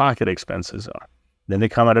out-of-pocket expenses are. Then they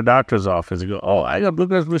come at a doctor's office and go, I got Blue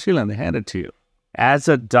Cross Blue Shield, and they hand it to you. As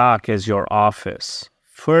a doc, as your office,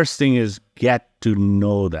 first thing is get to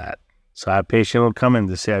know that. So a patient will come in,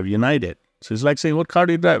 they say, I have United. So it's like saying, what car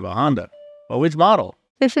do you drive? A Honda. Or which model?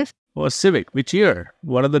 Or a Civic. Which year?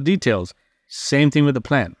 What are the details? Same thing with the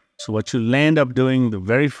plan. So what you'll end up doing, the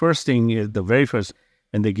very first thing is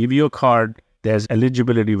when they give you a card, there's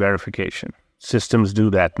eligibility verification. Systems do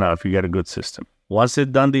that now if you get a good system. Once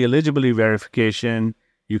they've done the eligibility verification,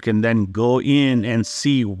 you can then go in and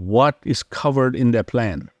see what is covered in their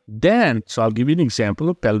plan. So I'll give you an example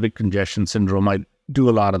of pelvic congestion syndrome. I do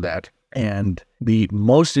a lot of that. And the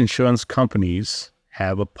most insurance companies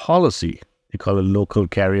have a policy. They call it local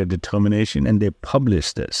carrier determination, and they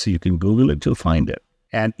publish this. So you can Google it, you'll find it.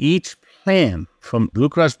 And each plan from Blue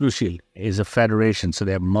Cross Blue Shield is a federation. So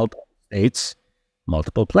they have multiple states,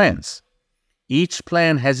 multiple plans. Each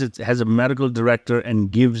plan has a medical director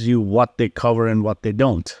and gives you what they cover and what they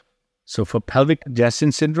don't. So for pelvic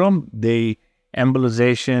congestion syndrome, the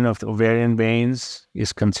embolization of the ovarian veins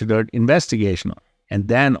is considered investigational. And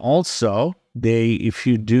then also, if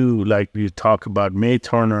you do, like you talk about May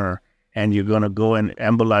Turner, and you're going to go and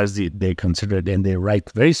embolize they consider it, and they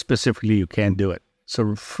write very specifically you can't do it.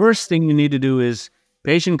 So first thing you need to do is,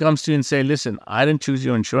 patient comes to you and say, listen, I didn't choose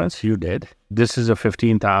your insurance, you did. This is a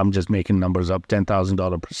I'm just making numbers up,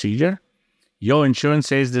 $10,000 procedure. Your insurance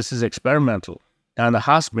says this is experimental. Now in the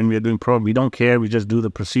hospital, we are doing we don't care, we just do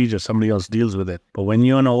the procedure, somebody else deals with it. But when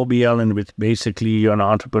you're an OBL and with basically you're an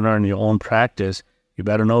entrepreneur in your own practice, you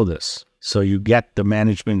better know this. So you get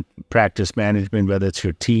the practice management, whether it's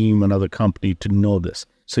your team, another company, to know this.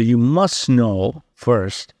 So you must know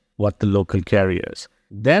first what the local carrier is.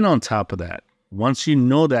 Then on top of that, once you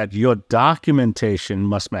know that, your documentation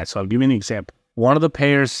must match. So I'll give you an example. One of the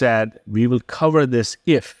payers said, we will cover this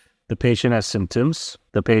if the patient has symptoms,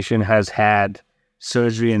 the patient has had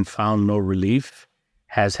surgery and found no relief,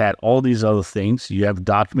 has had all these other things. You have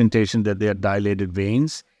documentation that they are dilated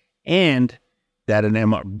veins, and that an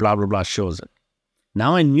MR, blah, blah, blah, shows it.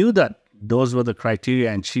 Now I knew that those were the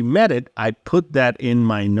criteria and she met it. I put that in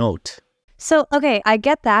my note. So, okay, I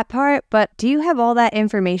get that part, but do you have all that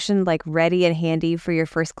information like ready and handy for your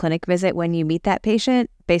first clinic visit when you meet that patient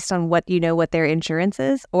based on what their insurance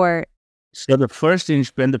is? Or so the first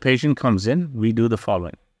when the patient comes in, we do the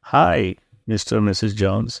following. Hi, Mr. and Mrs.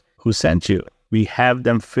 Jones, who sent you? We have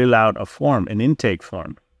them fill out a form, an intake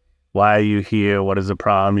form. Why are you here? What is the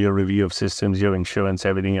problem? Your review of systems, your insurance,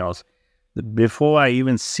 everything else. Before I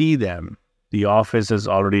even see them, the office has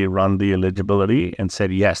already run the eligibility and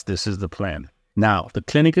said, yes, this is the plan. Now, the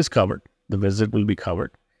clinic is covered. The visit will be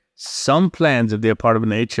covered. Some plans, if they're part of an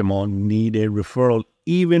HMO, need a referral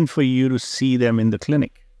even for you to see them in the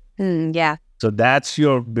clinic. Yeah. So that's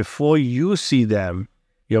before you see them,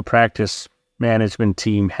 your practice management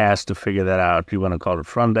team has to figure that out. You want to call it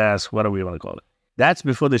front desk, whatever you want to call it. That's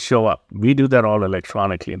before they show up. We do that all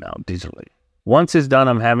electronically now, digitally. Once it's done,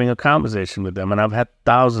 I'm having a conversation with them, and I've had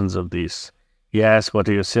thousands of these. Yes, what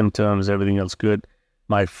are your symptoms? Everything else good?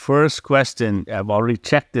 My first question, I've already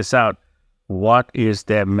checked this out. What is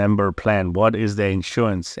their member plan? What is their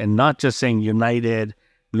insurance? And not just saying United,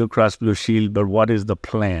 Blue Cross Blue Shield, but what is the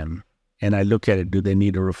plan? And I look at it. Do they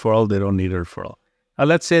need a referral? They don't need a referral. Now,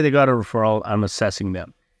 let's say they got a referral. I'm assessing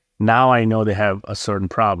them. Now I know they have a certain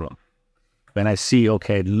problem. When I see,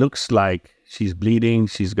 okay, it looks like she's bleeding,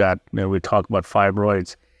 she's got, we talk about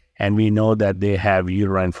fibroids, and we know that they have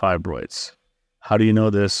uterine fibroids. How do you know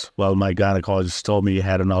this? Well, my gynecologist told me you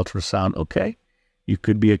had an ultrasound. Okay, you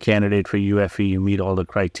could be a candidate for UFE, you meet all the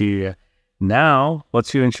criteria. Now,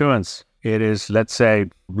 what's your insurance? It is, let's say,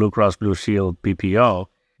 Blue Cross Blue Shield PPO.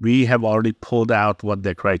 We have already pulled out what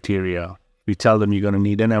their criteria are. We tell them you're going to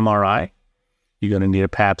need an MRI, you're going to need a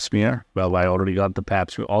pap smear. Well, I already got the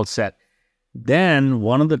pap smear, all set. Then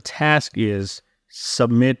one of the tasks is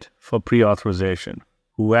submit for pre-authorization.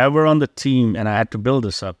 Whoever on the team, and I had to build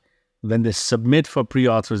this up, when they submit for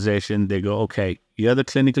pre-authorization, they go, okay, here are the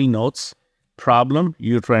clinical notes. Problem,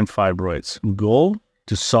 uterine fibroids. Goal,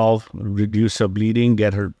 to solve, reduce her bleeding,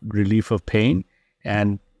 get her relief of pain,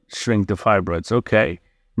 and shrink the fibroids. Okay,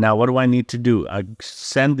 now what do I need to do? I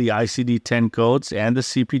send the ICD-10 codes and the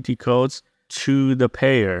CPT codes to the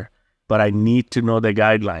payer, but I need to know the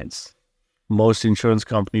guidelines. Most insurance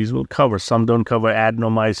companies will cover. Some don't cover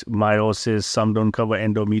adenomyosis, some don't cover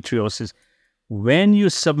endometriosis. When you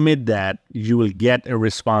submit that, you will get a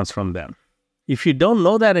response from them. If you don't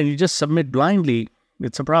know that and you just submit blindly,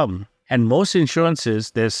 it's a problem. And most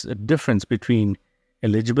insurances, there's a difference between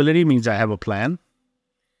eligibility, means I have a plan,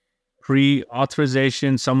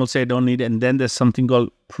 pre-authorization, some will say I don't need it, and then there's something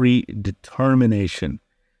called predetermination.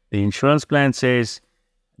 The insurance plan says,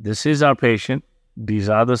 this is our patient, these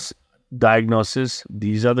are the diagnosis,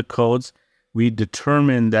 these are the codes. We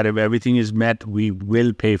determine that if everything is met, we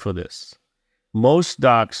will pay for this. Most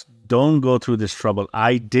docs don't go through this trouble.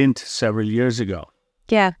 I didn't several years ago.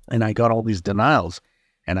 Yeah. And I got all these denials,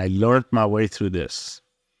 and I learned my way through this.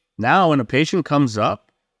 Now, when a patient comes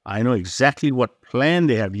up, I know exactly what plan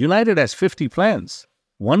they have. United has 50 plans.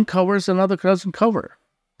 One covers, another doesn't cover.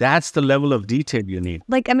 That's the level of detail you need.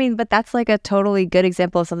 But that's like a totally good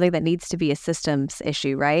example of something that needs to be a systems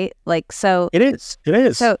issue, right? It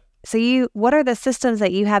is. So what are the systems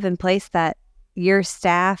that you have in place that, your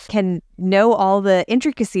staff can know all the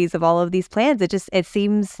intricacies of all of these plans. It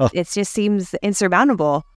just seems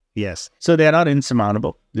insurmountable. Yes. So they're not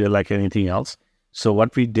insurmountable. They're like anything else. So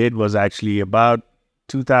what we did was actually about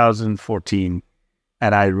 2014,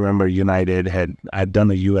 and I remember United I'd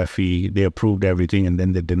done a UFE, they approved everything, and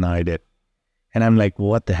then they denied it. And I'm like,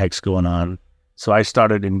 what the heck's going on? So I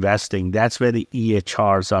started investing. That's where the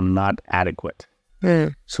EHRs are not adequate.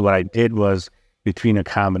 So what I did was, between a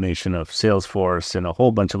combination of Salesforce and a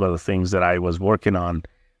whole bunch of other things that I was working on,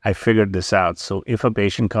 I figured this out. So if a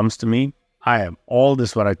patient comes to me, I have all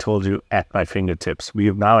this, what I told you, at my fingertips. We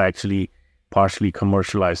have now actually partially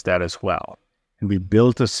commercialized that as well. And we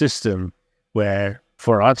built a system where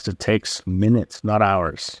for us it takes minutes, not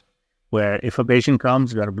hours. Where if a patient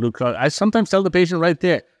comes, you got a Blue Cross, I sometimes tell the patient right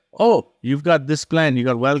there, oh, you've got this plan, you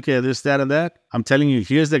got WellCare, this, that, and that. I'm telling you,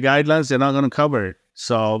 here's the guidelines, they're not going to cover it.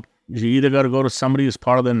 So you either got to go to somebody who's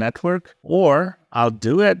part of the network, or I'll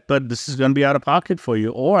do it, but this is going to be out of pocket for you,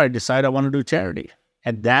 or I decide I want to do charity.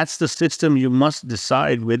 And that's the system you must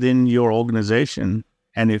decide within your organization,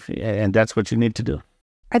 and that's what you need to do.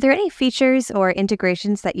 Are there any features or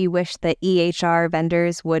integrations that you wish the EHR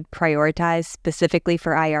vendors would prioritize specifically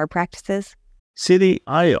for IR practices? See, the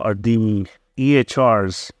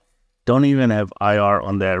EHRs don't even have IR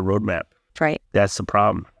on their roadmap. Right. That's the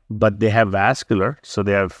problem. But they have vascular, so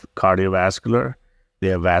they have cardiovascular, they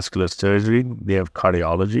have vascular surgery, they have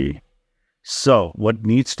cardiology. So what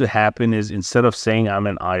needs to happen is, instead of saying I'm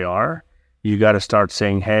an IR, you got to start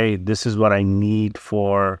saying, hey, this is what I need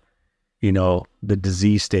for, the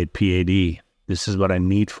disease state PAD. This is what I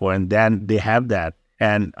need for. And then they have that.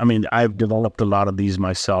 And I mean, I've developed a lot of these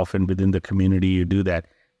myself, and within the community, you do that.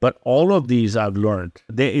 But all of these I've learned.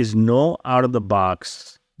 There is no out of the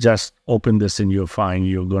box, just open this and you're fine.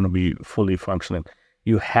 You're going to be fully functioning.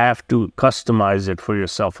 You have to customize it for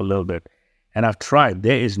yourself a little bit. And I've tried.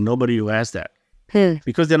 There is nobody who has that.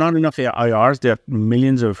 Because there are not enough IRs. There are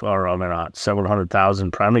millions of, several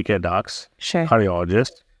 100,000 primary care docs,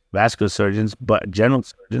 cardiologists, vascular surgeons, but general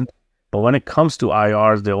surgeons. But when it comes to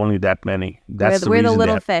IRs, there are only that many. We're the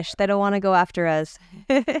little fish. They don't want to go after us.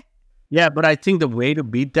 Yeah, but I think the way to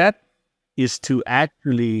beat that is to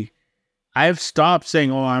actually, I've stopped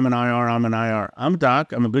saying, oh, I'm an IR. I'm a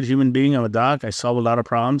doc. I'm a good human being. I'm a doc. I solve a lot of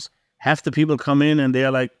problems. Half the people come in and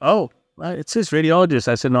they're like, oh, it's this radiologist.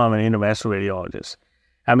 I said, no, I'm an interventional radiologist.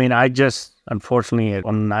 I mean, unfortunately,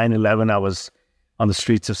 on 9/11, I was on the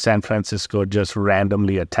streets of San Francisco, just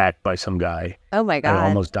randomly attacked by some guy. Oh my God. I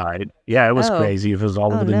almost died. Yeah, it was crazy. It was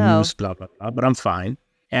all over the news, blah, blah, blah. But I'm fine.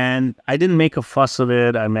 And I didn't make a fuss of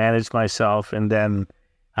it. I managed myself. And then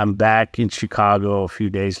I'm back in Chicago a few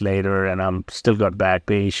days later, and I'm still got back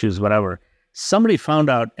pain issues, whatever. Somebody found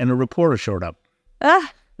out, and a reporter showed up. Now,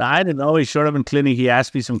 I didn't know. He showed up in clinic. He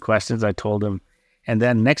asked me some questions. I told him. And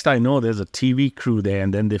then next I know, there's a TV crew there,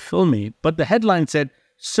 and then they film me. But the headline said,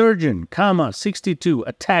 surgeon, 62,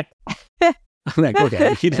 attacked. I'm like,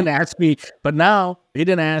 okay, he didn't ask me. But now he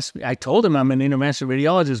didn't ask me. I told him I'm an interventional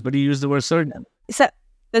radiologist, but he used the word surgeon. So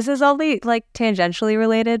this is only like tangentially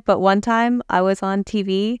related, but one time I was on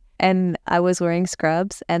TV and I was wearing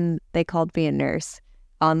scrubs and they called me a nurse.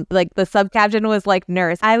 Like the subcaption was like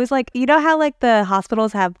nurse. I was like, you know how like the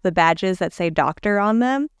hospitals have the badges that say doctor on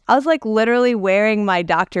them? I was like literally wearing my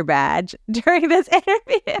doctor badge during this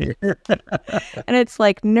interview. And it's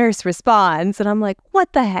like nurse responds. And I'm like,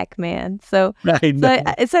 what the heck, man? So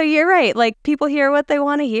you're right. Like people hear what they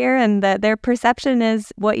want to hear, and their perception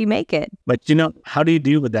is what you make it. But how do you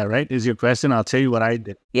deal with that, right? Is your question. I'll tell you what I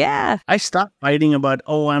did. Yeah. I stopped fighting about,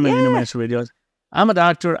 I'm an interventional radiologist. I'm a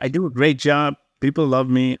doctor. I do a great job. People love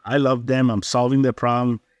me. I love them. I'm solving their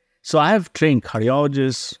problem. So I have trained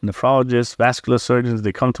cardiologists, nephrologists, vascular surgeons.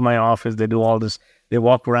 They come to my office. They do all this. They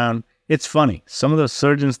walk around. It's funny. Some of the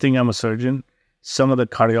surgeons think I'm a surgeon. Some of the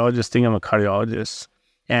cardiologists think I'm a cardiologist.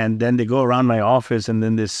 And then they go around my office and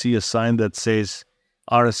then they see a sign that says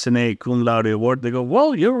RSNA cum laude award. They go,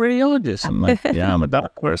 well, you're a radiologist. I'm like, yeah, I'm a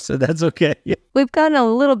doctor, so that's okay. Yeah. We've gotten a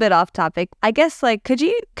little bit off topic. I guess, could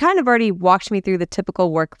you kind of already walked me through the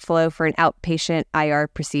typical workflow for an outpatient IR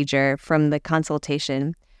procedure from the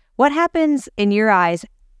consultation? What happens in your eyes,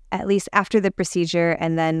 at least after the procedure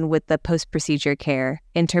and then with the post-procedure care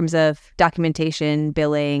in terms of documentation,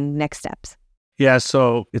 billing, next steps? Yeah,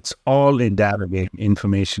 so it's all a data game,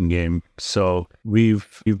 information game. So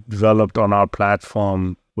we've developed on our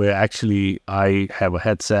platform where actually I have a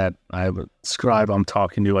headset, I have a scribe, I'm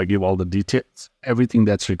talking to you, I give all the details. Everything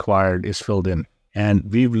that's required is filled in. And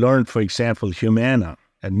we've learned, for example, Humana,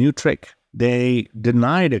 a new trick. They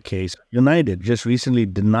denied a case. United just recently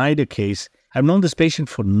denied a case I've known this patient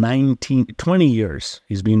for 20 years.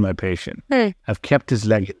 He's been my patient. I've kept his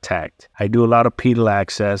leg intact. I do a lot of pedal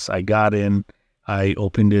access. I got in, I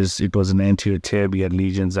opened it was an anterior tib. He had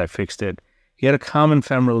lesions. I fixed it. He had a common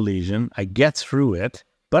femoral lesion. I get through it,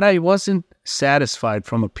 but I wasn't satisfied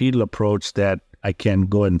from a pedal approach that I can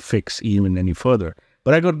go and fix even any further.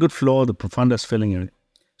 But I got good flow, the profundus filling in.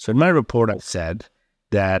 So in my report, I said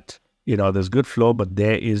that, there's good flow, but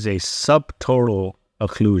there is a subtotal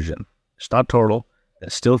occlusion. It's not total,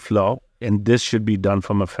 there's still flow, and this should be done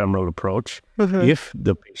from a femoral approach if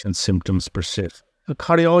the patient's symptoms persist. A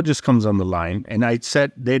cardiologist comes on the line, and I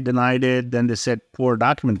said they denied it, then they said poor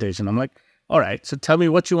documentation. I'm like, all right, so tell me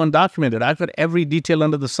what you undocumented. I've got every detail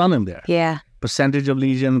under the sun in there. Yeah. Percentage of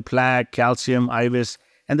lesion, plaque, calcium, IVUS.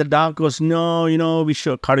 And the doc goes, no, we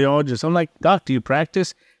show cardiologists. I'm like, doc, do you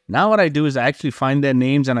practice? Now what I do is I actually find their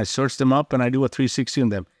names and I search them up and I do a 360 on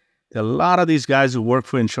them. There are a lot of these guys who work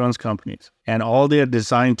for insurance companies, and all they are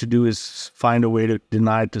designed to do is find a way to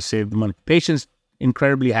deny it to save the money. Patient's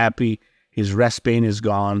incredibly happy. His rest pain is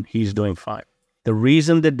gone. He's doing fine. The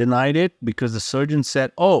reason they denied it, because the surgeon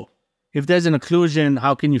said, if there's an occlusion,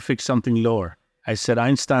 how can you fix something lower? I said,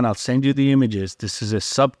 Einstein, I'll send you the images. This is a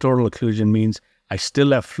subtotal occlusion, means I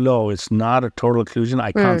still have flow. It's not a total occlusion.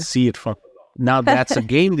 I can't see it from. Now that's a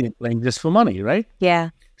game they're playing just for money, right?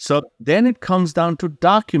 Yeah. So then it comes down to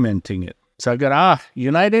documenting it. So I got,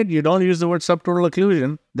 United, you don't use the word subtotal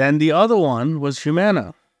occlusion. Then the other one was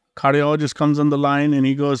Humana. Cardiologist comes on the line and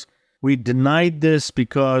he goes, we denied this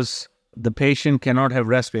because the patient cannot have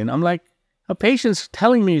rest pain. I'm like, a patient's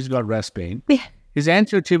telling me he's got rest pain. Yeah. His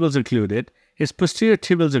anterior tibial's occluded, his posterior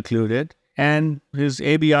tibial's occluded, and his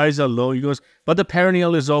ABIs are low. He goes, but the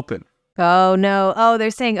perineal is open. Oh, no. Oh,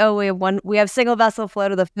 they're saying, we have single vessel flow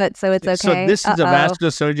to the foot, so it's okay. So this is a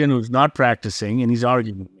vascular surgeon who's not practicing, and he's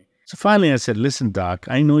arguing with me. So finally I said, listen, doc,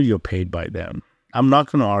 I know you're paid by them. I'm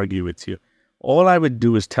not going to argue with you. All I would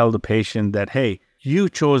do is tell the patient that, hey, you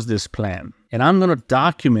chose this plan, and I'm going to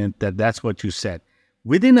document that that's what you said.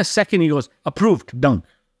 Within a second, he goes, approved, done.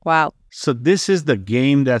 Wow. So this is the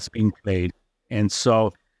game that's being played. And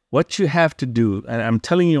so what you have to do, and I'm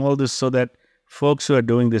telling you all this so that folks who are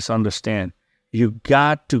doing this understand, you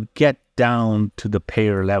got to get down to the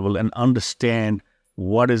payer level and understand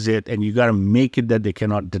what is it, and you got to make it that they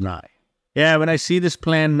cannot deny. Yeah, when I see this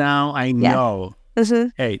plan now, I know,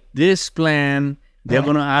 hey, this plan, they're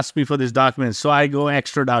going to ask me for this document. So I go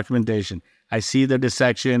extra documentation. I see the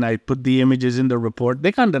dissection. I put the images in the report.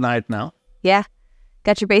 They can't deny it now. Yeah.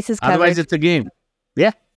 Got your bases covered. Otherwise, it's a game.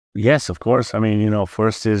 Yeah. Yes, of course. I mean,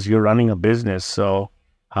 first is you're running a business. So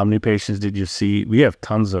how many patients did you see? We have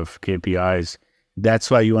tons of KPIs.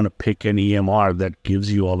 That's why you want to pick an EMR that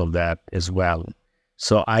gives you all of that as well.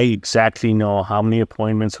 So I exactly know how many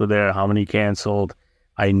appointments were there, how many canceled.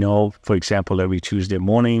 I know, for example, every Tuesday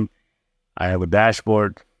morning, I have a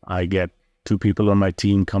dashboard. I get 2 people on my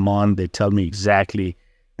team come on. They tell me exactly,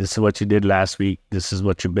 this is what you did last week. This is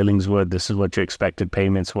what your billings were. This is what your expected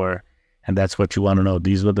payments were. And that's what you want to know.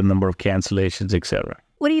 These were the number of cancellations, etc.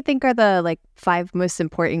 What do you think are the 5 most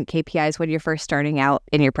important KPIs when you're first starting out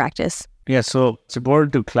in your practice? Yeah, so it's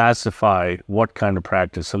important to classify what kind of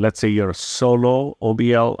practice. So let's say you're a solo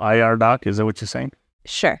OBL IR doc. Is that what you're saying?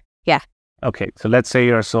 Sure. Yeah. Okay, so let's say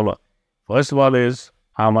you're a solo. First of all is,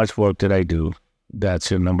 how much work did I do?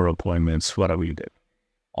 That's your number of appointments, whatever you did.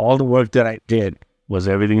 All the work that I did, was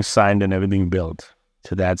everything signed and everything billed?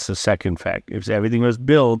 So that's the second fact. If everything was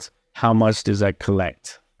billed, how much does I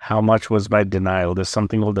collect? How much was my denial? There's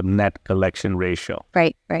something called the net collection ratio.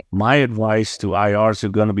 Right. My advice to IRs who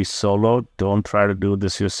are going to be solo, don't try to do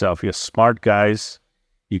this yourself. You're smart guys.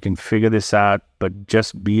 You can figure this out, but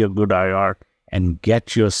just be a good IR and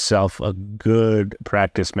get yourself a good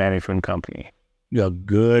practice management company. You're a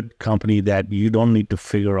good company that you don't need to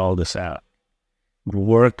figure all this out.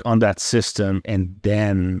 Work on that system and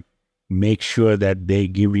then make sure that they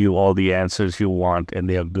give you all the answers you want and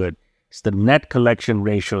they are good. So the net collection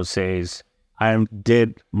ratio says, I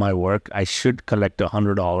did my work. I should collect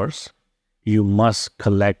 $100. You must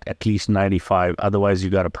collect at least 95. Otherwise, you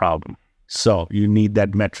got a problem. So you need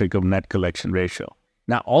that metric of net collection ratio.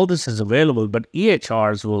 Now, all this is available, but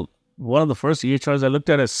EHRs one of the first EHRs I looked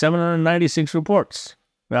at is 796 reports.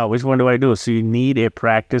 Well, which one do I do? So you need a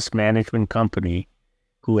practice management company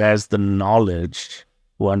who has the knowledge,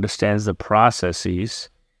 who understands the processes,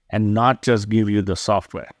 and not just give you the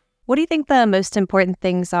software. What do you think the most important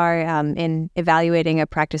things are in evaluating a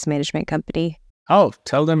practice management company? Oh,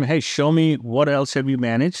 tell them, hey, show me what else have you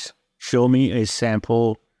managed. Show me a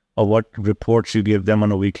sample of what reports you give them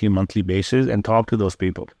on a weekly, monthly basis and talk to those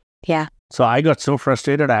people. Yeah. So I got so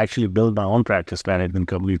frustrated, I actually built my own practice management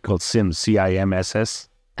company called CIMS, CIMSS.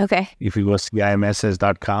 Okay. If you go to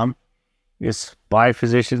CIMSS.com, it's by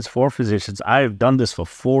physicians, for physicians. I've done this for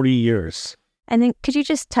 40 years. And then could you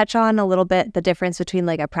just touch on a little bit the difference between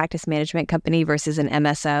like a practice management company versus an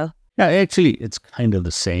MSO? Yeah, actually, it's kind of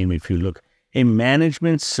the same if you look. A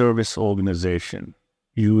management service organization,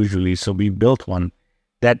 usually, so we built one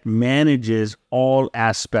that manages all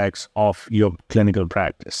aspects of your clinical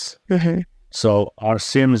practice. Mm-hmm. So our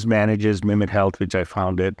CIMS manages Mimit Health, which I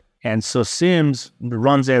founded. And so CIMS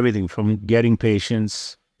runs everything from getting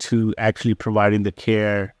patients to actually providing the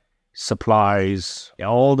care, supplies,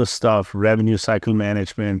 all the stuff, revenue cycle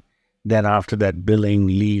management. Then after that, billing,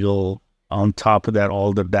 legal, on top of that,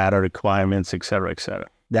 all the data requirements, et cetera, et cetera.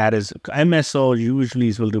 That is, MSO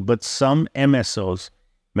usually will do, but some MSOs,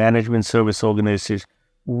 management service organizations,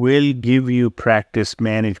 will give you practice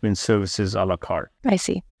management services a la carte. I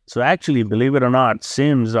see. So actually, believe it or not,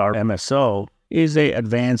 CIMS, our MSO, is a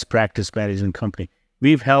advanced practice management company.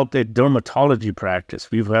 We've helped a dermatology practice.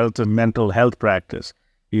 We've helped a mental health practice.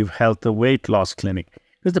 We've helped a weight loss clinic.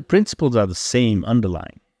 Because the principles are the same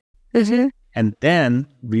underlying. Mm-hmm. And then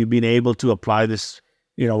we've been able to apply this,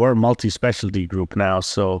 we're a multi-specialty group now.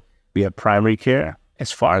 So we have primary care.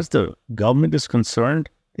 As far as the government is concerned,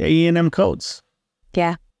 they're E&M codes.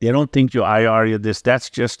 Yeah. They don't think you IR, you're this. That's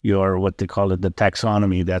just your, what they call it, the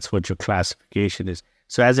taxonomy. That's what your classification is.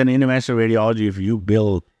 So as an interventional radiology, if you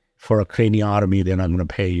bill for a craniotomy, they're not going to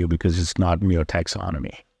pay you because it's not in your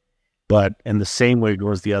taxonomy. But in the same way, it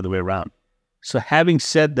goes the other way around. So having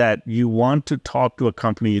said that, you want to talk to a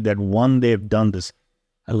company that, one, they've done this.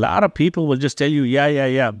 A lot of people will just tell you,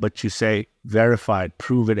 yeah. But you say, verify it,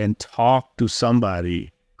 prove it, and talk to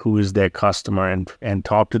somebody who is their customer and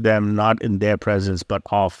talk to them, not in their presence, but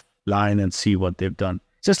offline and see what they've done.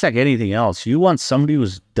 Just like anything else, you want somebody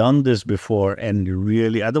who's done this before and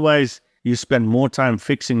really, otherwise you spend more time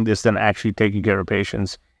fixing this than actually taking care of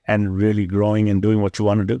patients and really growing and doing what you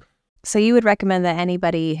want to do. So you would recommend that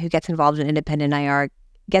anybody who gets involved in independent IR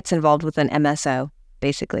gets involved with an MSO,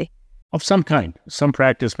 basically? Of some kind. Some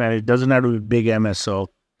practice manager. Doesn't have to be a big MSO.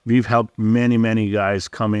 We've helped many guys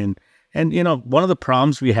come in. And, one of the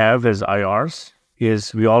problems we have as IRs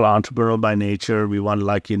is we all entrepreneurial by nature. We want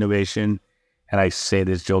like innovation. And I say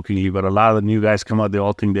this jokingly, but a lot of the new guys come out, they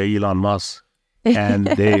all think they're Elon Musk. And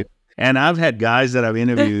and I've had guys that I've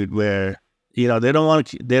interviewed where, they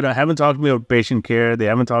haven't talked to me about patient care. They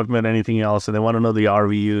haven't talked about anything else. And they want to know the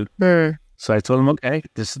RVU. So I told them, okay,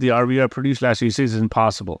 this is the RVU I produced last year. He says it's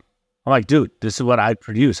impossible. I'm like, dude, this is what I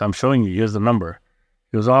produce. I'm showing you. Here's the number.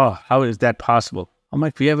 He goes, oh, how is that possible? I'm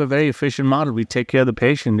like, we have a very efficient model. We take care of the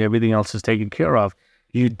patient. Everything else is taken care of.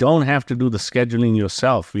 You don't have to do the scheduling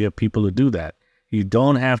yourself. We have people who do that. You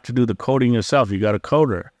don't have to do the coding yourself. You got a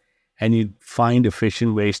coder. And you find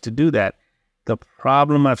efficient ways to do that. The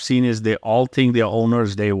problem I've seen is they all think they're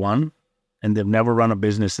owners day one, and they've never run a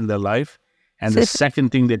business in their life. And the second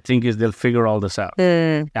thing they think is they'll figure all this out.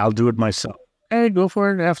 I'll do it myself. Hey, go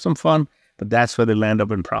for it. Have some fun. But that's where they land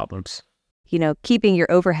up in problems. Keeping your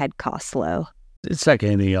overhead costs low. It's like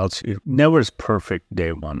anything else. It never is perfect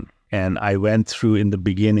day one. And I went through in the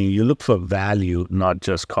beginning, you look for value, not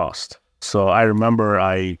just cost. So I remember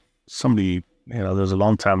there was a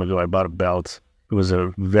long time ago, I bought a belt. It was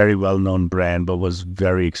a very well-known brand, but was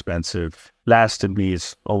very expensive. Lasted me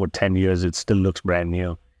over 10 years. It still looks brand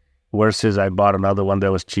new. Versus I bought another one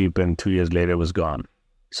that was cheap and 2 years later it was gone.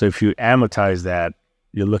 So if you amortize that,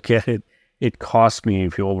 you look at it, it cost me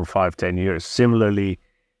if you're over 5-10 years. Similarly,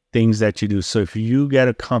 things that you do. So if you get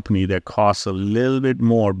a company that costs a little bit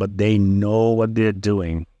more, but they know what they're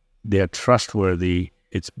doing, they're trustworthy,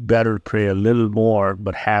 it's better to pay a little more,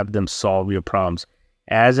 but have them solve your problems.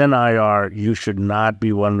 As an IR, you should not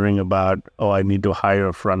be wondering about, I need to hire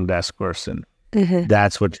a front desk person. Mm-hmm.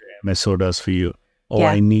 That's what your MSO does for you.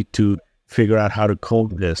 I need to figure out how to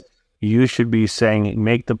code this. You should be saying,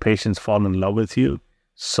 make the patients fall in love with you,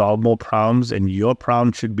 solve more problems, and your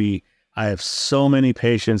problem should be, I have so many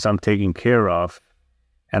patients I'm taking care of,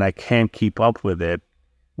 and I can't keep up with it,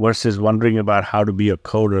 versus wondering about how to be a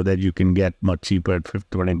coder that you can get much cheaper at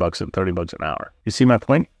 $20 and $30 an hour. You see my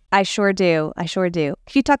point? I sure do. Can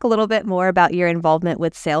you talk a little bit more about your involvement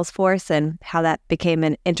with Salesforce and how that became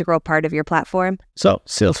an integral part of your platform? So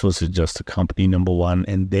Salesforce is just a company, number one,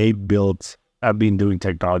 and I've been doing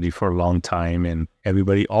technology for a long time, and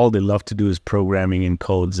all they love to do is programming in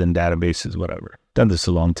codes and databases, whatever. Done this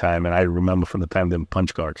a long time, and I remember from the time they were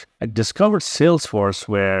punch cards. I discovered Salesforce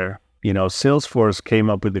where, Salesforce came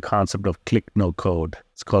up with the concept of click no code.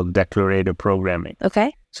 It's called declarative programming.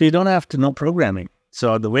 Okay. So you don't have to know programming.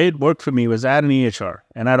 So the way it worked for me was I had an EHR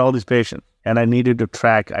and I had all these patients and I needed to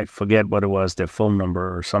track, I forget what it was, their phone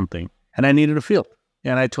number or something. And I needed a field.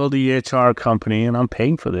 And I told the EHR company, and I'm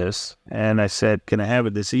paying for this. And I said, can I have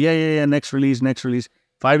it? They said, yeah, next release.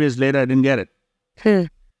 5 years later, I didn't get it.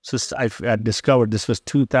 So I discovered this was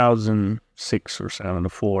 2006 or 7 or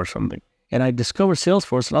 4 or something. And I discovered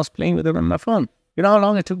Salesforce and I was playing with it on my phone. You know how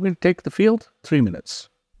long it took me to take the field? 3 minutes.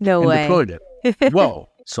 No way. Deployed it. Whoa.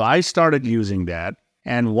 So I started using that.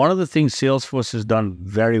 And one of the things Salesforce has done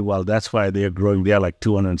very well, that's why they're growing. They're like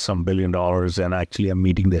 $200 some billion. And actually, I'm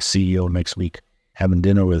meeting their CEO next week, having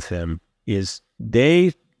dinner with him, is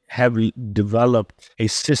they have developed a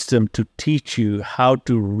system to teach you how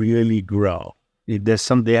to really grow.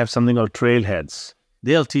 They have something called trailheads.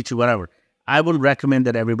 They'll teach you whatever. I wouldn't recommend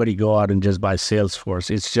that everybody go out and just buy Salesforce.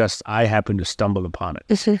 It's just I happened to stumble upon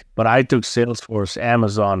it. But I took Salesforce,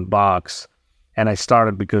 Amazon, Box, and I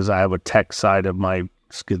started because I have a tech side of my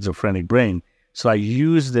schizophrenic brain. So I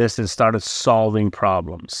used this and started solving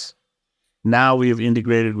problems. Now we have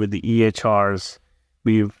integrated with the EHRs.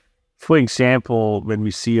 For example, when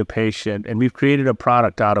we see a patient, and we've created a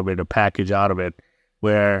product out of it, a package out of it,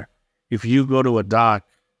 where if you go to a doc,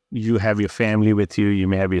 you have your family with you, you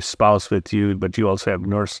may have your spouse with you, but you also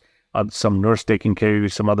have some nurse taking care of you,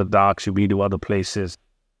 some other docs, you meet to other places.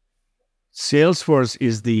 Salesforce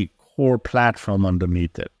is the core platform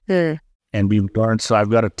underneath it. And we've learned, so I've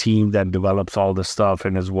got a team that develops all this stuff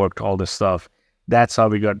and has worked all this stuff. That's how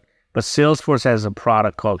we got, but Salesforce has a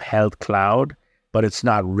product called Health Cloud, but it's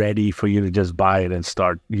not ready for you to just buy it and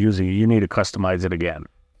start using it. You need to customize it again.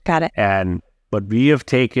 Got it. But we have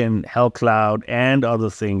taken Health Cloud and other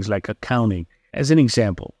things like accounting. As an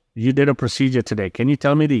example, you did a procedure today. Can you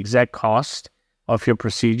tell me the exact cost of your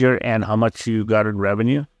procedure and how much you got in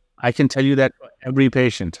revenue? I can tell you that for every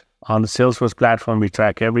patient. On the Salesforce platform, we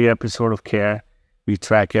track every episode of care. We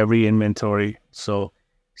track every inventory. So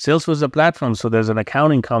Salesforce is a platform. So there's an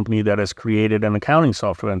accounting company that has created an accounting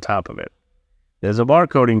software on top of it. There's a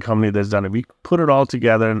barcoding company that's done it. We put it all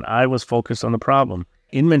together and I was focused on the problem.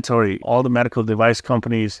 Inventory, all the medical device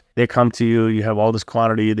companies, they come to you, you have all this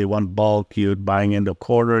quantity, they want bulk, you're buying into a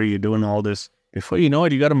quarter, you're doing all this. Before you know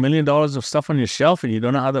it, you got $1 million of stuff on your shelf and you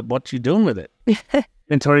don't know what you're doing with it.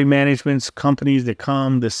 Inventory management companies, they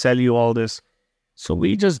come, they sell you all this. So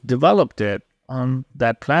we just developed it on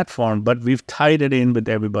that platform, but we've tied it in with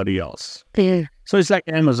everybody else. So it's like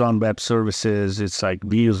Amazon Web Services, it's like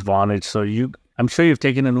we use Vonage. So I'm sure you've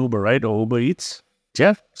taken an Uber, right? Or Uber Eats,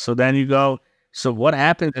 Jeff? So then you go, so what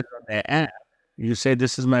happens is on the app, you say,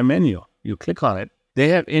 this is my menu. You click on it. They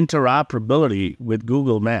have interoperability with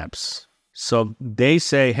Google Maps. So they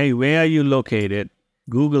say, hey, where are you located?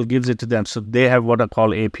 Google gives it to them. So they have what I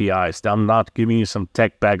call APIs. I'm not giving you some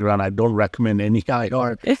tech background. I don't recommend any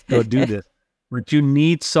IR to do this. But you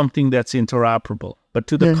need something that's interoperable. But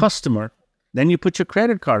to the customer, then you put your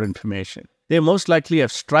credit card information. They most likely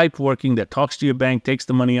have Stripe working that talks to your bank, takes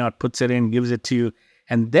the money out, puts it in, gives it to you.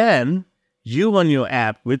 And then you on your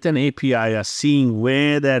app with an API are seeing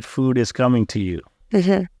where that food is coming to you,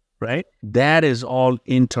 right? That is all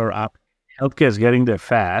interop. Healthcare is getting there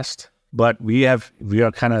fast, but we are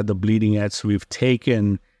kind of at the bleeding edge. So we've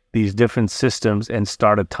taken these different systems and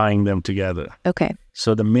started tying them together. Okay.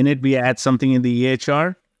 So the minute we add something in the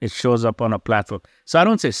EHR, it shows up on a platform. So I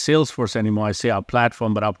don't say Salesforce anymore. I say our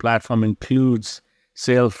platform, but our platform includes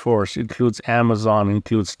Salesforce, includes Amazon,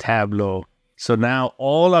 includes Tableau. So now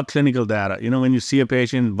all our clinical data, when you see a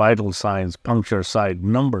patient, vital signs, puncture site,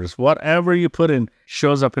 numbers, whatever you put in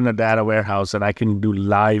shows up in a data warehouse and I can do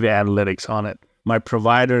live analytics on it. My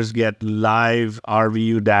providers get live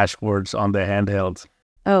RVU dashboards on their handhelds.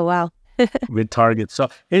 Oh, wow. With targets. So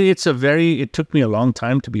it took me a long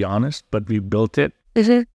time, to be honest, but we built it.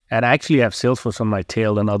 And I actually have Salesforce on my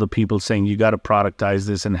tail and other people saying, you got to productize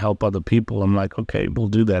this and help other people. I'm like, okay, we'll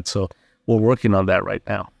do that. So we're working on that right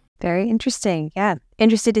now. Very interesting. Yeah.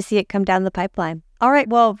 Interested to see it come down the pipeline. All right.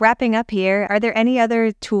 Well, wrapping up here, are there any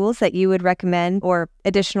other tools that you would recommend or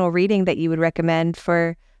additional reading that you would recommend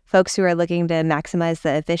for folks who are looking to maximize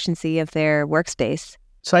the efficiency of their workspace?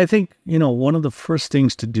 So I think, one of the first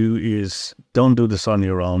things to do is don't do this on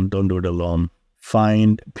your own. Don't do it alone.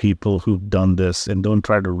 Find people who've done this and don't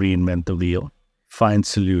try to reinvent the wheel. Find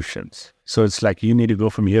solutions. So it's like you need to go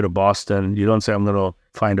from here to Boston. You don't say, I'm going to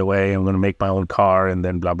find a way, I'm going to make my own car and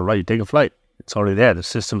then blah, blah, blah. You take a flight. It's already there. The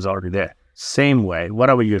system's already there. Same way,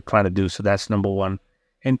 whatever you're trying to do. So that's number one.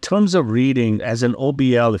 In terms of reading, as an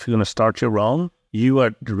OBL, if you're going to start your own,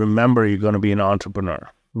 remember you're going to be an entrepreneur.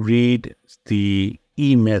 Read the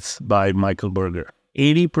E-Myth by Michael Berger.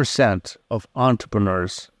 80% of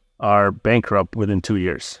entrepreneurs are bankrupt within 2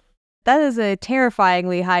 years. That is a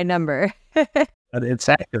terrifyingly high number. But it's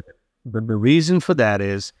accurate. But the reason for that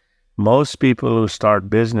is most people who start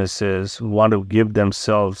businesses want to give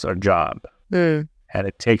themselves a job. And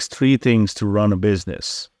it takes three things to run a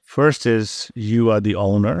business. First is you are the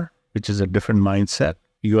owner, which is a different mindset.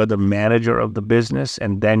 You are the manager of the business,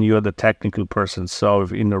 and then you are the technical person. So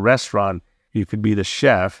if in a restaurant, you could be the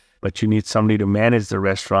chef, but you need somebody to manage the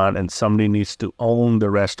restaurant, and somebody needs to own the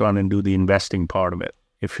restaurant and do the investing part of it.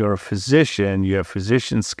 If you're a physician, you have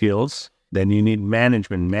physician skills, then you need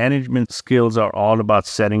management. Management skills are all about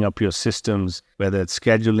setting up your systems, whether it's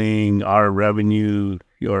scheduling, our revenue,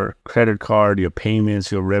 your credit card, your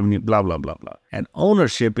payments, your revenue, blah, blah, blah, blah. And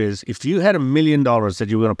ownership is, if you had $1 million that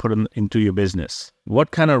you were going to put into your business,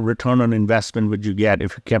 what kind of return on investment would you get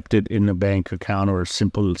if you kept it in a bank account or a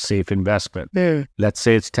simple, safe investment? Let's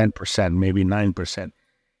say it's 10%, maybe 9%.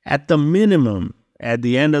 At the minimum, at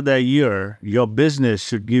the end of the year, your business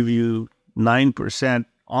should give you 9%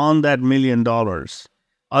 on that $1 million,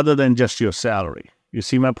 other than just your salary. You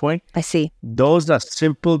see my point? I see. Those are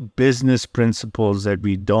simple business principles that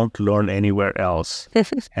we don't learn anywhere else.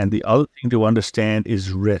 And the other thing to understand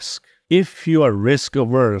is risk. If you are risk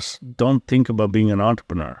averse, don't think about being an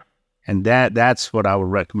entrepreneur. And that's what I would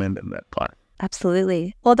recommend in that part.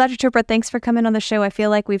 Absolutely. Well, Dr. Chopra, thanks for coming on the show. I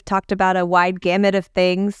feel like we've talked about a wide gamut of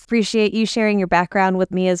things. Appreciate you sharing your background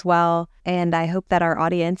with me as well. And I hope that our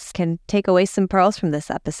audience can take away some pearls from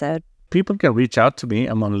this episode. People can reach out to me.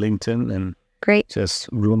 I'm on LinkedIn and great.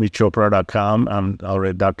 Just RomiChopra.com. I'm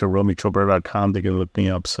already drromichopra.com. They can look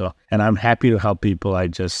me up. And I'm happy to help people. I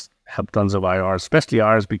just help tons of IRs, especially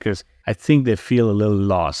IRs, because I think they feel a little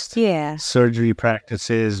lost. Yeah. Surgery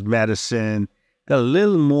practices, medicine, they're a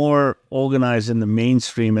little more organized in the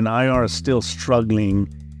mainstream, and IR is still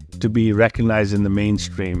struggling to be recognized in the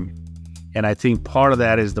mainstream. And I think part of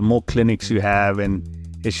that is the more clinics you have, and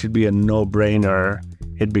it should be a no-brainer,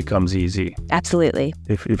 it becomes easy. Absolutely.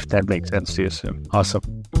 If that makes sense to you, Sim. Awesome.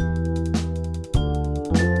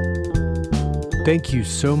 Thank you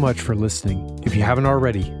so much for listening. If you haven't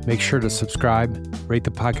already, make sure to subscribe, rate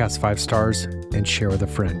the podcast 5 stars, and share with a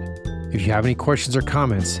friend. If you have any questions or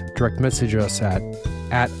comments, direct message us at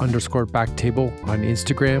 @_Backtable on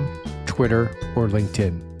Instagram, Twitter, or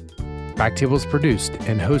LinkedIn. Backtable is produced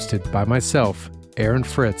and hosted by myself, Aaron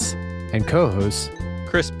Fritz, and co-hosts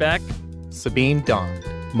Chris Beck, Sabine Don,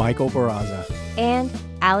 Michael Barraza, and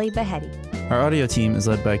Ali Behetti. Our audio team is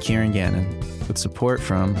led by Kieran Gannon, with support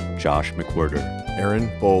from Josh McWhirter,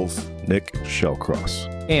 Aaron Bowles, Nick Shellcross,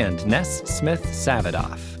 and Ness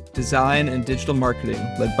Smith-Savadoff. Design and digital marketing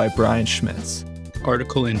led by Brian Schmitz.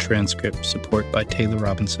 Article and transcript support by Taylor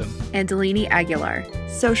Robinson. And Delaney Aguilar.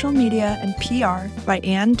 Social media and PR by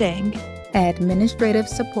Ann Dang. Administrative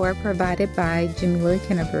support provided by Jamila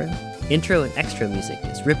Kennebrew. Intro and extra music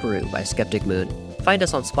is Ripperoo by Skeptic Moon. Find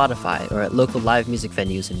us on Spotify or at local live music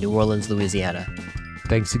venues in New Orleans, Louisiana.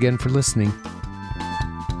 Thanks again for listening.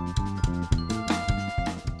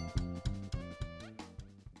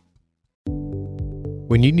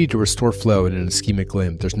 When you need to restore flow in an ischemic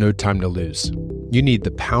limb, there's no time to lose. You need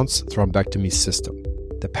the Pounce thrombectomy system.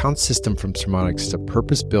 The Pounce system from Surmodics is a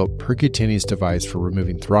purpose-built percutaneous device for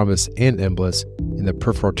removing thrombus and embolus in the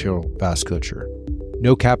peripheral arterial vasculature.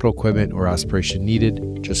 No capital equipment or aspiration needed,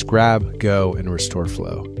 just grab, go, and restore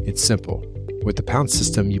flow. It's simple. With the Pounce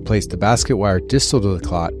system, you place the basket wire distal to the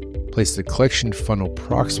clot, place the collection funnel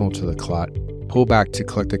proximal to the clot, pull back to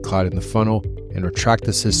collect the clot in the funnel, and retract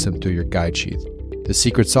the system through your guide sheath. The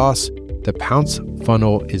secret sauce? The Pounce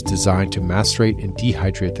funnel is designed to macerate and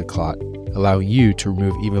dehydrate the clot, allowing you to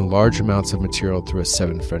remove even large amounts of material through a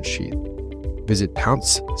 7 French sheath. Visit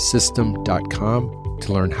pouncesystem.com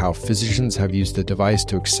to learn how physicians have used the device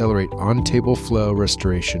to accelerate on-table flow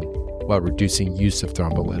restoration while reducing use of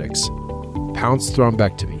thrombolytics. Pounce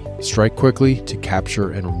thrombectomy. Strike quickly to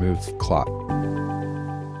capture and remove clot.